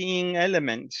 seeing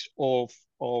elements of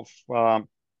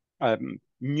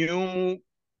new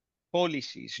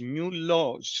policies, new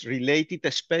laws related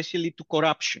especially to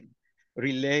corruption,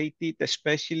 related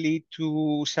especially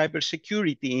to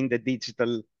cybersecurity in the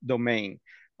digital domain,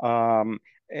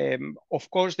 of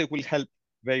course, they will help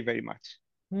very, very much.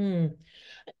 And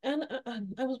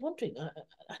I was wondering,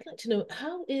 I'd like to know,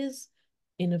 how is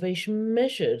innovation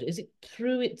measured? Is it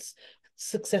through its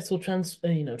successful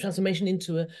transformation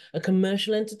into a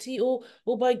commercial entity, or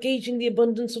by gauging the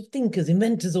abundance of thinkers,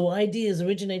 inventors, or ideas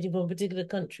originating from a particular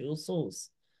country or source?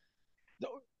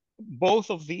 Both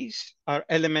of these are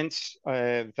elements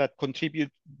that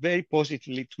contribute very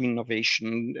positively to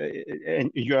innovation.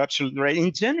 And you're absolutely right.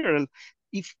 In general,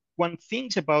 if one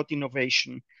thinks about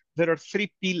innovation, there are three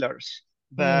pillars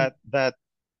that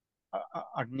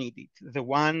are needed. The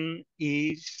one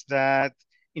is that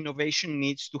innovation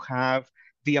needs to have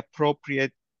the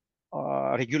appropriate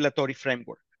regulatory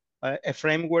framework, a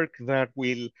framework that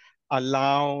will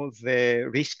allow the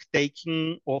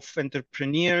risk-taking of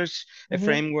entrepreneurs, a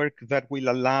framework that will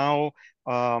allow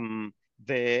and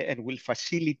will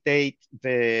facilitate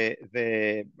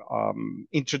the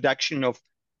introduction of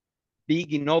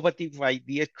big innovative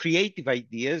ideas, creative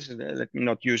ideas. Let me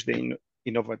not use the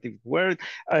innovative word.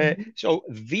 So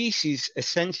this is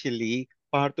essentially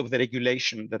part of the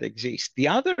regulation that exists. The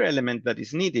other element that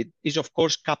is needed is, of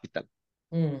course, capital.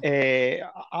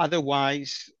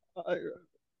 Otherwise,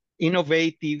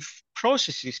 innovative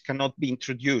processes cannot be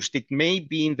introduced. It may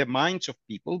be in the minds of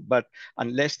people, but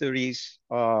unless there is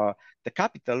the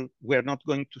capital, we're not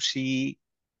going to see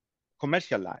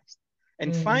commercialized.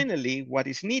 And finally, what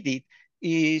is needed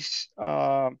is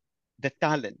the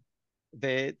talent,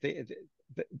 the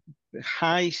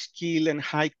high skill and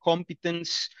high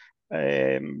competence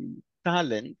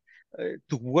talent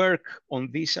to work on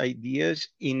these ideas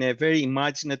in a very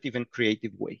imaginative and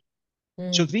creative way.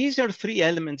 So these are three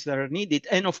elements that are needed.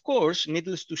 And of course,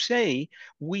 needless to say,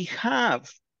 we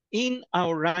have in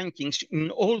our rankings, in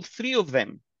all three of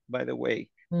them, by the way,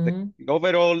 the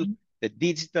overall, the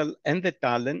digital, and the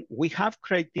talent, we have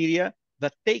criteria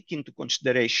that take into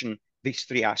consideration these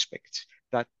three aspects,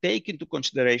 that take into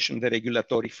consideration the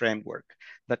regulatory framework,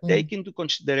 that take into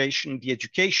consideration the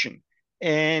education,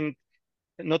 and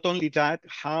not only that,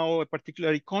 how a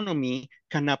particular economy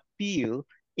can appeal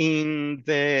in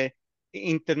the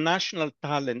international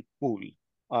talent pool,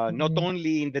 not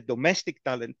only in the domestic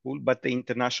talent pool, but the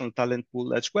international talent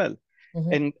pool as well.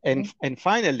 And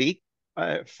finally,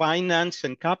 finance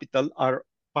and capital are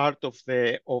part of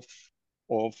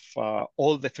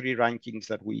all the three rankings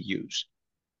that we use.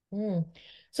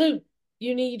 So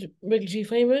you need regulatory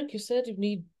framework, you said, you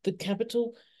need the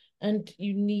capital, and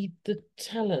you need the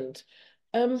talent.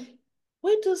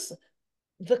 Where does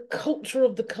the culture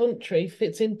of the country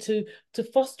fits into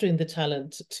fostering the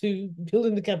talent, to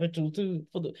building the capital,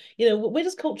 where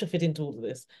does culture fit into all of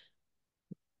this?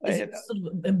 Is it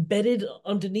sort of embedded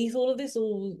underneath all of this,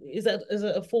 or is that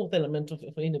a fourth element of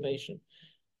innovation?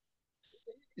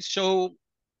 So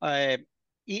it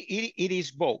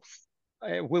is both.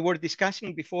 we were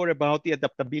discussing before about the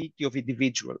adaptability of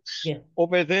individuals. Yeah.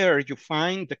 Over there, you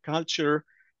find the culture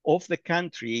of the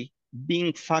country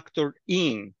being factored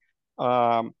in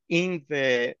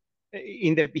the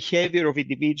behavior of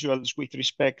individuals with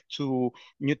respect to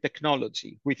new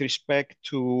technology, with respect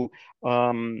to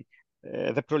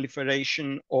the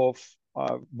proliferation of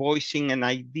voicing an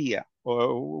idea,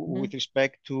 or with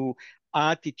respect to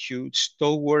attitudes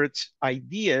towards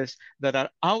ideas that are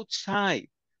outside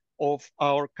of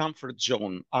our comfort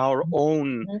zone, our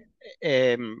own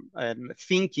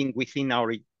thinking within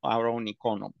our own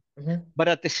economy. But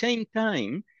at the same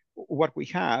time, what we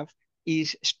have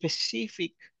is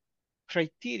specific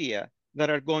criteria that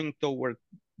are going toward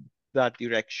that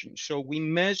direction. So we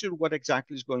measure what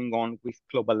exactly is going on with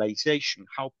globalization,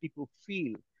 how people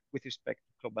feel with respect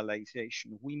to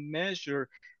globalization. We measure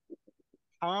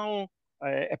how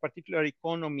a particular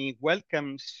economy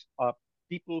welcomes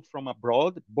people from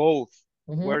abroad, both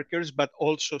workers but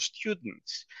also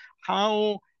students.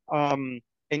 How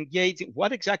engaging,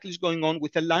 what exactly is going on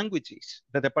with the languages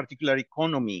that a particular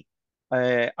economy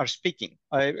are speaking.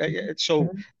 So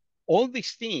all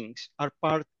these things are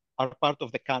part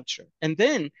of the culture. And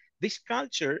then this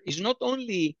culture is not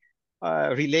only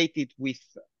related with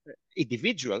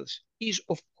individuals, is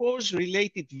of course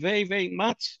related very, very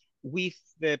much with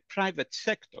the private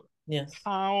sector. Yes.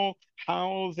 How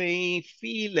they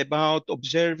feel about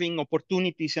observing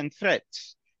opportunities and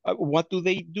threats. What do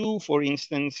they do, for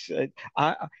instance?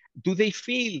 Do they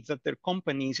feel that their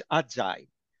company is agile?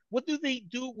 What do they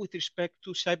do with respect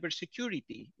to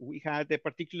cybersecurity? We had a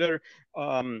particular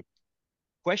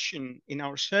question in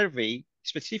our survey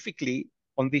specifically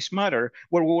on this matter,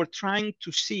 where we were trying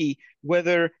to see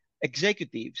whether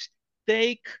executives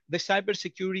take the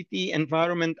cybersecurity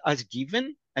environment as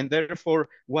given, and therefore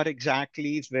what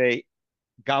exactly the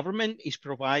government is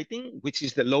providing, which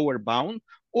is the lower bound,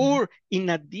 or in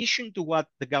addition to what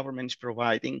the government is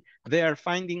providing, they are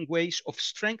finding ways of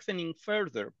strengthening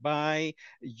further by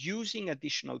using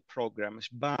additional programs,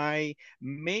 by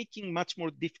making much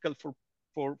more difficult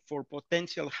for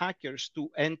potential hackers to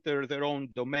enter their own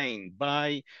domain,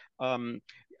 by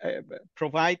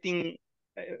providing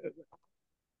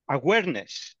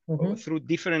awareness through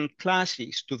different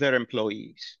classes to their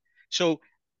employees. So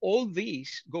all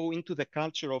these go into the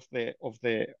culture of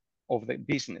the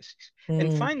businesses.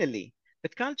 And finally, the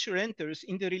culture enters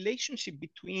in the relationship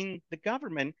between the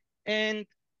government and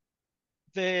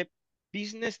the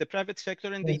business, the private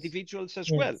sector, and the individuals as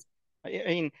well. I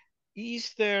mean,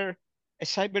 is there a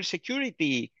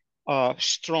cybersecurity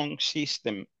strong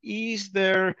system? Is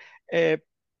there a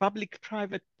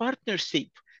public-private partnership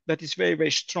that is very,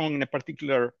 very strong in a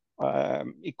particular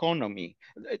economy?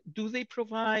 Do they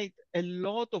provide a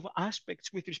lot of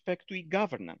aspects with respect to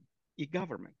e-government?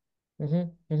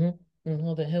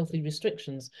 All the healthy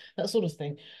restrictions, that sort of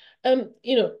thing.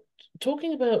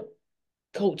 Talking about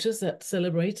cultures that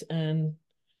celebrate and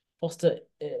foster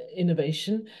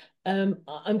innovation,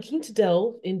 I'm keen to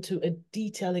delve into a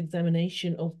detailed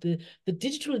examination of the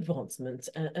digital advancements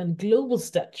and global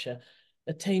stature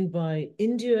attained by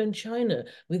India and China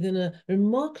within a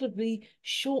remarkably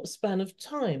short span of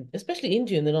time, especially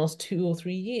India in the last 2 or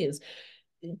 3 years.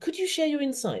 Could you share your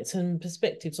insights and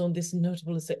perspectives on this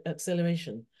notable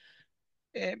acceleration?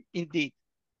 Indeed.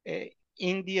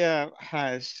 India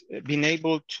has been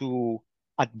able to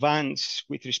advance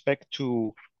with respect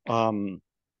to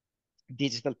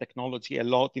digital technology a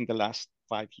lot in the last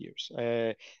 5 years.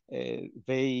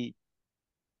 They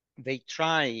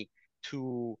try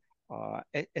to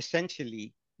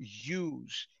essentially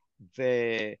use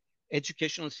the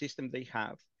educational system they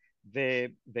have,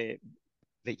 the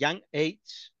young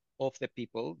age of the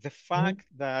people, the fact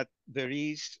that there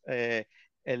is a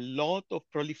lot of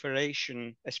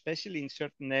proliferation, especially in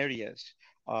certain areas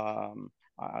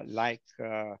like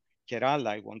Kerala,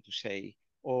 I want to say,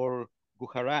 or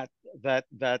Gujarat, that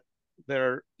there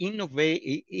are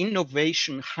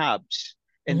innovation hubs,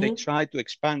 and they try to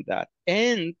expand that,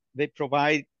 and they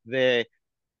provide the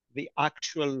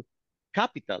actual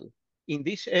capital in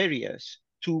these areas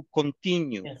to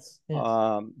continue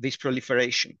this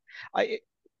proliferation.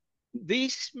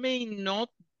 This may not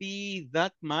be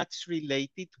that much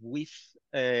related with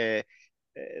the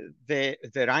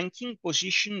ranking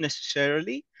position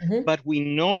necessarily, but we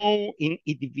know in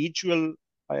individual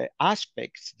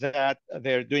aspects that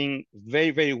they're doing very,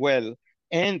 very well,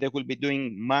 and they will be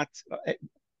doing much.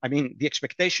 I mean, the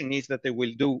expectation is that they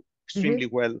will do extremely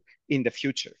well in the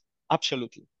future.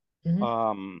 Absolutely.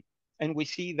 And we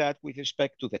see that with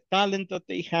respect to the talent that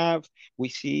they have. We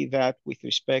see that with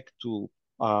respect to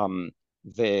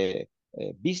the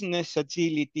business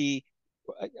agility.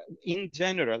 in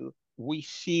general, we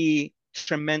see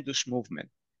tremendous movement.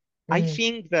 I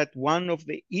think that one of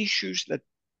the issues that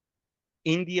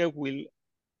India will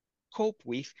cope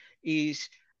with is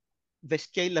the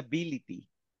scalability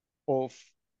of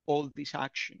all these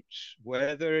actions,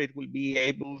 whether it will be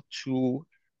able to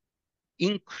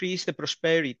increase the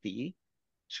prosperity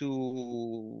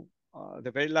to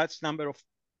the very large number of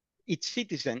its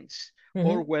citizens,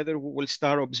 or whether we will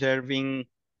start observing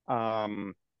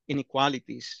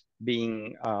inequalities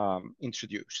being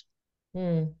introduced.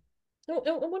 And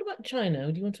what about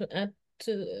China? Do you want to add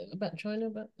about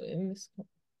China in this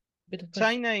bit of question?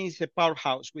 China is a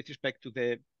powerhouse with respect to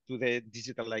the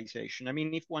digitalization. I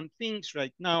mean, if one thinks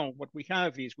right now, what we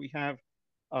have is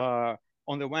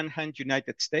on the one hand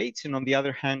United States, and on the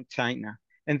other hand China,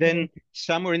 and then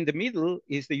somewhere in the middle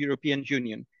is the European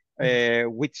Union,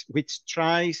 which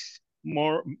tries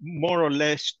more or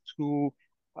less to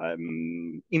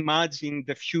imagine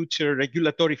the future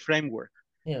regulatory framework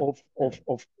of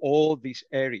all these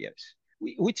areas,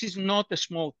 which is not a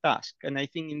small task, and I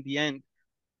think in the end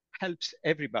helps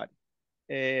everybody.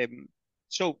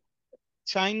 So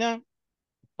China,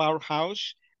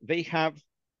 powerhouse, they have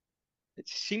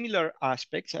similar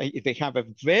aspects. They have a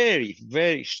very,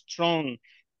 very strong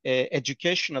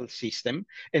educational system,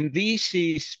 and this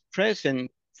is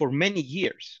present for many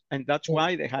years, and that's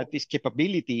why they had this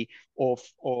capability of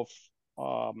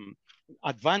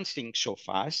advancing so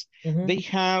fast. They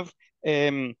have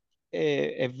a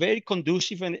very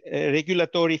conducive and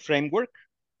regulatory framework.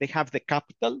 They have the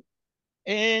capital,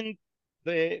 and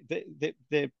the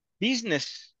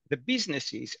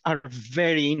businesses are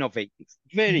very innovative,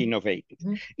 very innovative.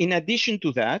 In addition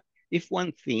to that, if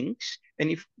one thinks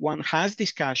and if one has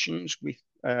discussions with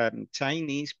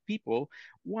Chinese people,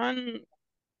 one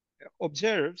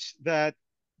observes that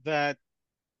the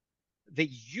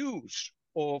use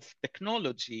of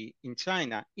technology in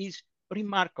China is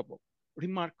remarkable.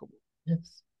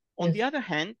 Yes. On the other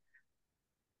hand,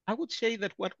 I would say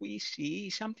that what we see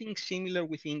is something similar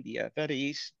with India. That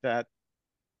is that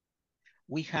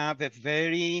we have a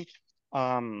very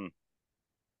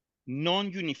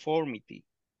non-uniformity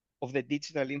of the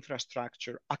digital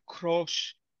infrastructure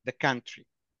across the country.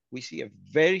 We see a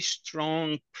very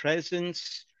strong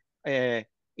presence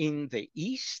in the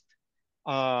East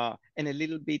and a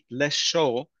little bit less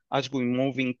so as we're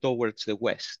moving towards the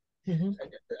West.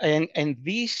 And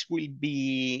this will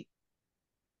be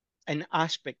an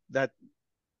aspect that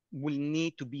will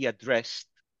need to be addressed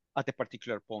at a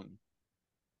particular point.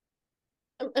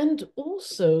 And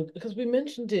also, because we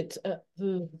mentioned it at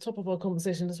the top of our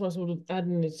conversation, that's why I'm sort of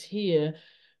adding it here,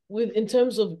 in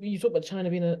terms of, you talk about China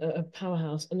being a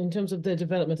powerhouse, and in terms of their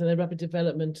development and their rapid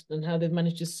development and how they've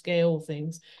managed to scale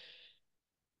things,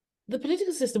 the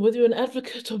political system, whether you're an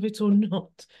advocate of it or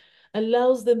not,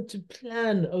 allows them to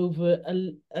plan over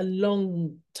a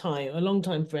long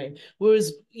time frame.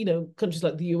 Whereas, countries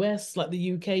like the US, like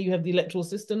the UK, you have the electoral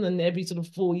system, and every sort of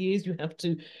 4 years you have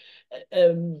to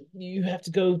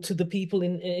go to the people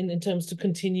in terms to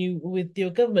continue with your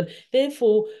government.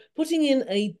 Therefore, putting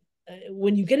in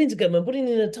when you get into government, putting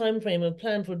in a time frame, a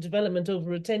plan for development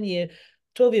over a 10-year,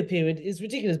 12-year period is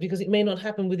ridiculous, because it may not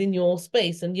happen within your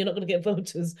space, and you're not going to get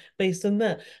voters based on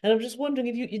that. And I'm just wondering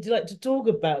if you'd like to talk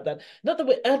about that. Not that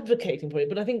we're advocating for it,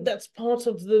 but I think that's part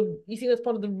of the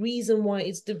reason why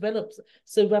it's developed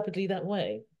so rapidly that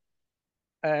way.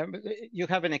 You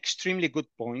have an extremely good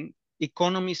point.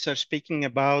 Economists are speaking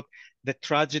about the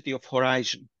tragedy of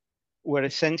horizon, where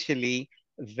essentially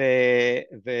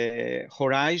the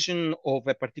horizon of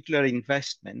a particular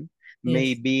investment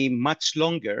may be much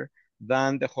longer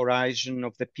than the horizon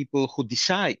of the people who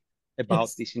decide about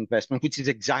this investment, which is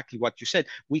exactly what you said.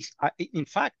 In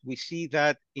fact, we see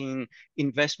that in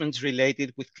investments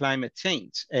related with climate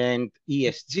change and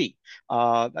ESG,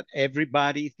 that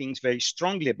everybody thinks very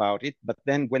strongly about it, but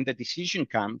then when the decision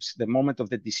comes, the moment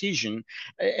of the decision,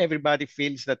 everybody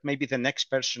feels that maybe the next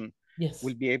person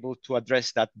will be able to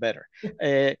address that better.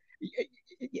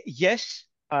 Yes,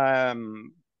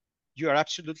 you are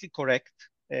absolutely correct.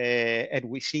 And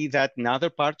we see that in other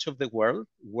parts of the world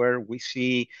where we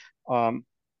see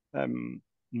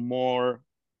more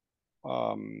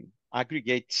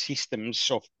aggregate systems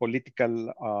of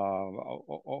political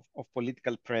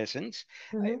presence,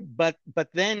 but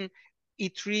then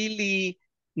it really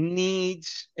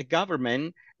needs a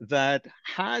government that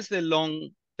has the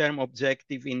long-term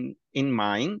objective in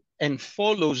mind and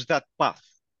follows that path.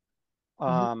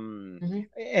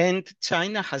 And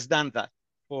China has done that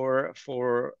for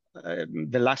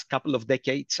the last couple of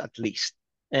decades at least,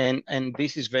 and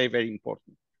this is very, very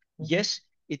important. Yes,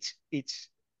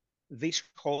 this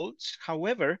holds.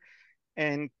 However,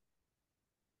 And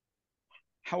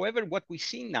however, what we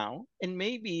see now, and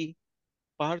maybe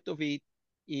part of it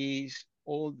is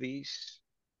all these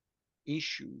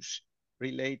issues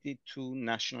related to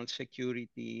national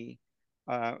security,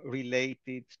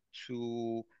 related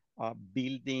to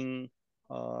building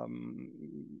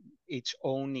its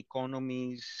own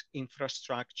economies,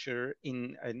 infrastructure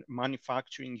in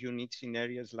manufacturing units in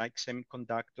areas like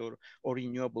semiconductor or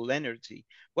renewable energy.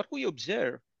 What we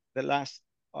observe the last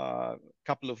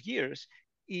couple of years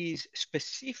is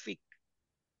specific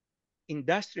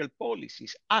industrial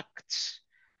policies, acts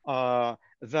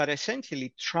that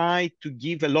essentially try to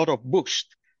give a lot of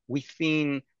boost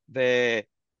within the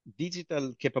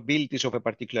digital capabilities of a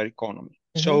particular economy.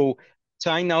 So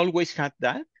China always had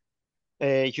that.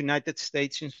 United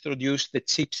States introduced the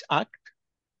CHIPS Act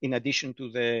in addition to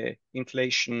the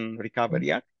Inflation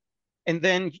Recovery Act. And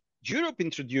then Europe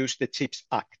introduced the CHIPS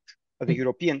Act, the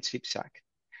European CHIPS Act.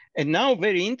 And now,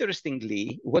 very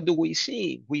interestingly, what do we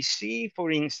see? We see,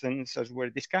 for instance, as we're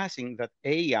discussing, that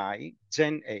AI,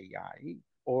 Gen AI,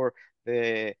 or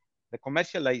the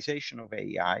commercialization of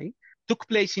AI took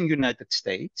place in the United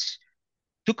States,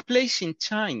 took place in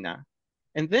China.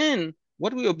 And then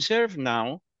what we observe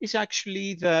now is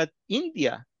actually that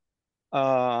India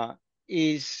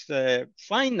is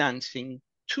financing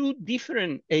two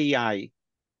different AI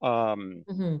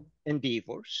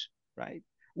endeavors, right?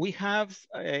 We have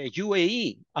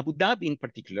UAE, Abu Dhabi in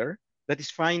particular, that is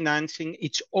financing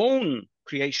its own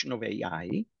creation of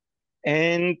AI.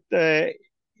 And the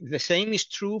same is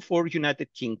true for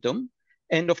United Kingdom.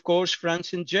 And of course,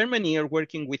 France and Germany are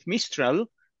working with Mistral,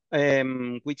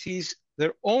 which is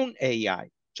their own AI.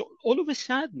 So all of a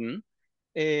sudden,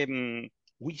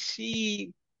 we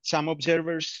see some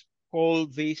observers call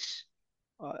this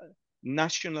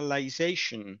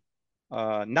nationalism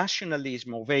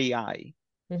of AI.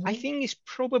 I think it's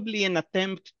probably an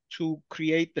attempt to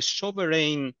create a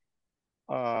sovereign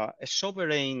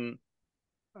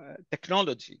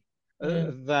technology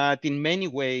that in many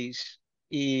ways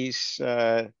is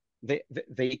the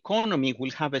economy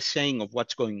will have a saying of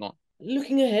what's going on.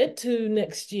 Looking ahead to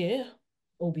next year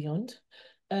or beyond,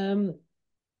 well,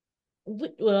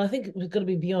 I think it's going to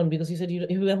be beyond because you said you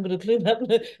haven't got a clue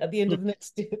at the end of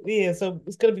next year, so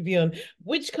it's going to be beyond.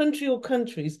 Which country or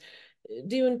countries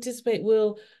do you anticipate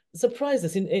will surprise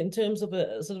us in terms of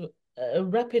a sort of a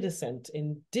rapid ascent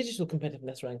in digital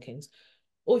competitiveness rankings?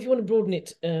 Or if you want to broaden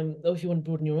it, or if you want to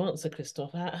broaden your answer,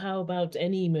 Christoph, how about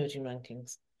any emerging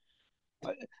rankings?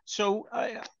 So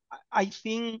I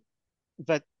think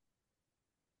that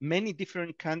many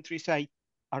different countries are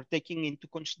taking into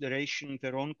consideration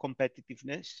their own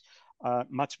competitiveness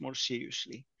much more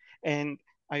seriously. And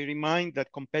I remind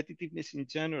that competitiveness in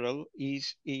general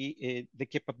is the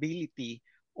capability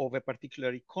of a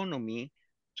particular economy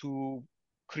to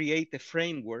create a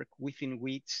framework within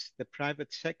which the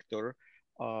private sector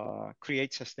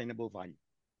creates sustainable value.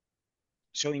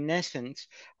 So in essence,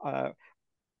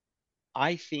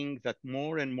 I think that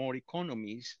more and more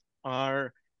economies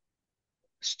are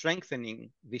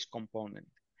strengthening this component.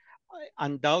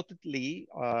 Undoubtedly,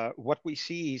 what we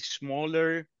see is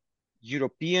smaller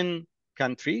European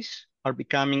countries are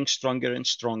becoming stronger and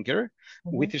stronger.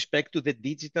 With respect to the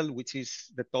digital, which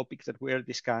is the topic that we are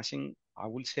discussing, I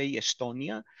will say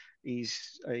Estonia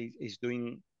is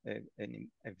doing a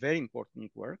very important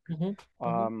work.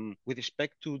 With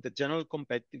respect to the general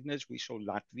competitiveness, we saw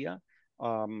Latvia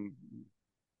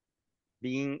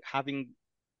having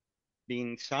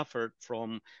been suffered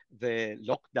from the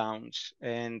lockdowns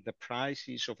and the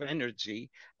prices of energy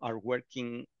are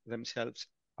working themselves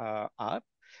up.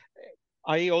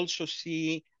 I also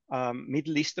see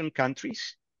Middle Eastern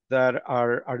countries that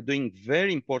are doing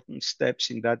very important steps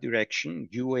in that direction.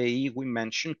 UAE, we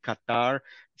mentioned, Qatar,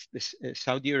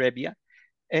 Saudi Arabia,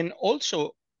 and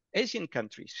also Asian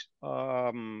countries.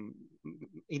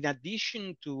 In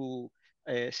addition to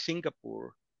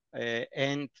Singapore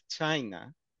and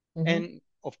China, and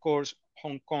of course,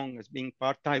 Hong Kong as being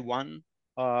part Taiwan,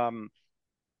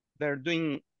 they're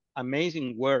doing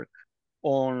amazing work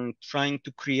on trying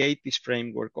to create this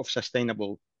framework of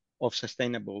sustainable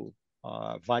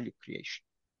value creation.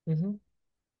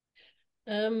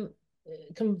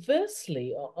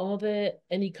 Conversely, are there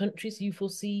any countries you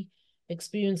foresee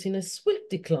experiencing a swift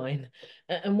decline,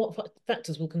 and what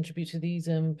factors will contribute to these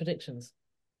predictions?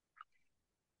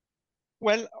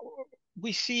 Well,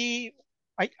 we see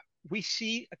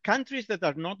countries that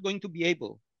are not going to be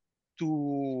able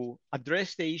to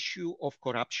address the issue of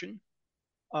corruption.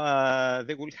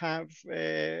 They will have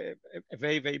a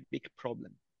very, very big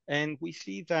problem. And we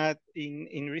see that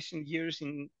in recent years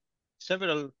in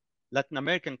several Latin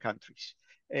American countries.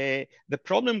 The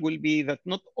problem will be that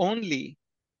not only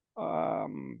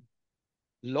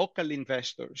local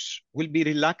investors will be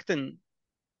reluctant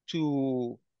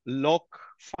to lock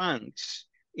funds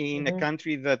in a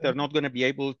country that they're not going to be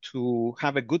able to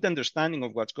have a good understanding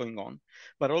of what's going on,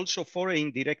 but also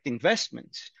foreign direct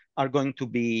investments are going to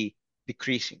be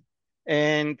decreasing.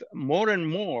 And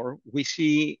more, we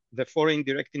see the foreign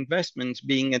direct investments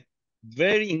being a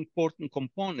very important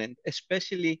component,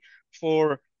 especially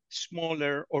for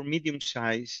smaller or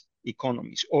medium-sized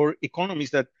economies, or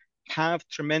economies that have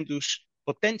tremendous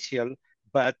potential,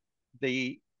 but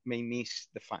they may miss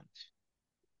the funds.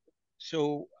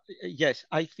 So yes,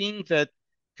 I think that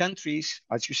countries,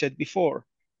 as you said before,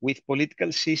 with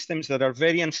political systems that are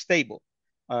very unstable,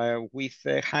 with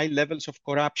high levels of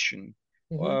corruption,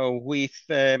 with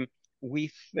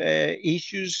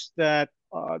issues that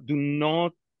do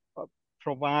not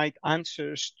provide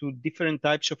answers to different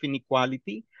types of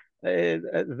inequality,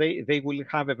 they will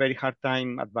have a very hard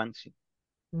time advancing.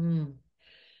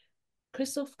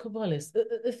 Christos, Cabolis,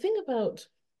 the thing about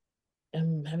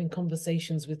having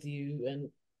conversations with you and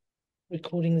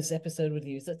recording this episode with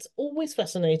you is that's always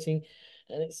fascinating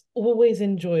and it's always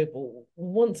enjoyable.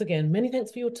 Once again, many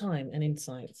thanks for your time and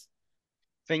insights.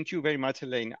 Thank you very much,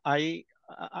 Elaine. I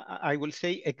will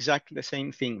say exactly the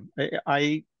same thing.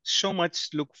 I so much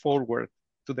look forward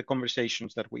to the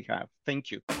conversations that we have.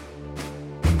 Thank you.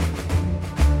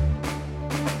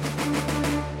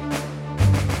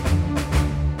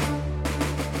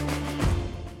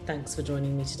 Thanks for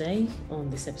joining me today on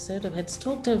this episode of Heads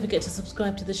Talk. Don't forget to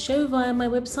subscribe to the show via my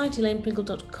website,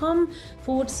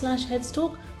 elainepringle.com/Heads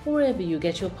Talk, or wherever you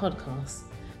get your podcasts.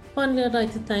 Finally, I'd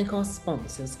like to thank our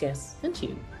sponsors, guests, and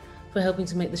you for helping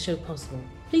to make the show possible.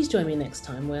 Please join me next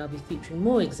time where I'll be featuring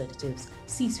more executives,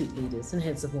 C-suite leaders, and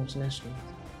heads of multinationals.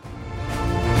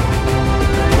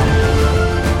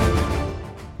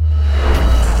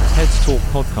 Heads Talk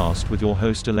podcast with your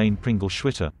host Elaine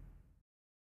Pringle-Schwitter.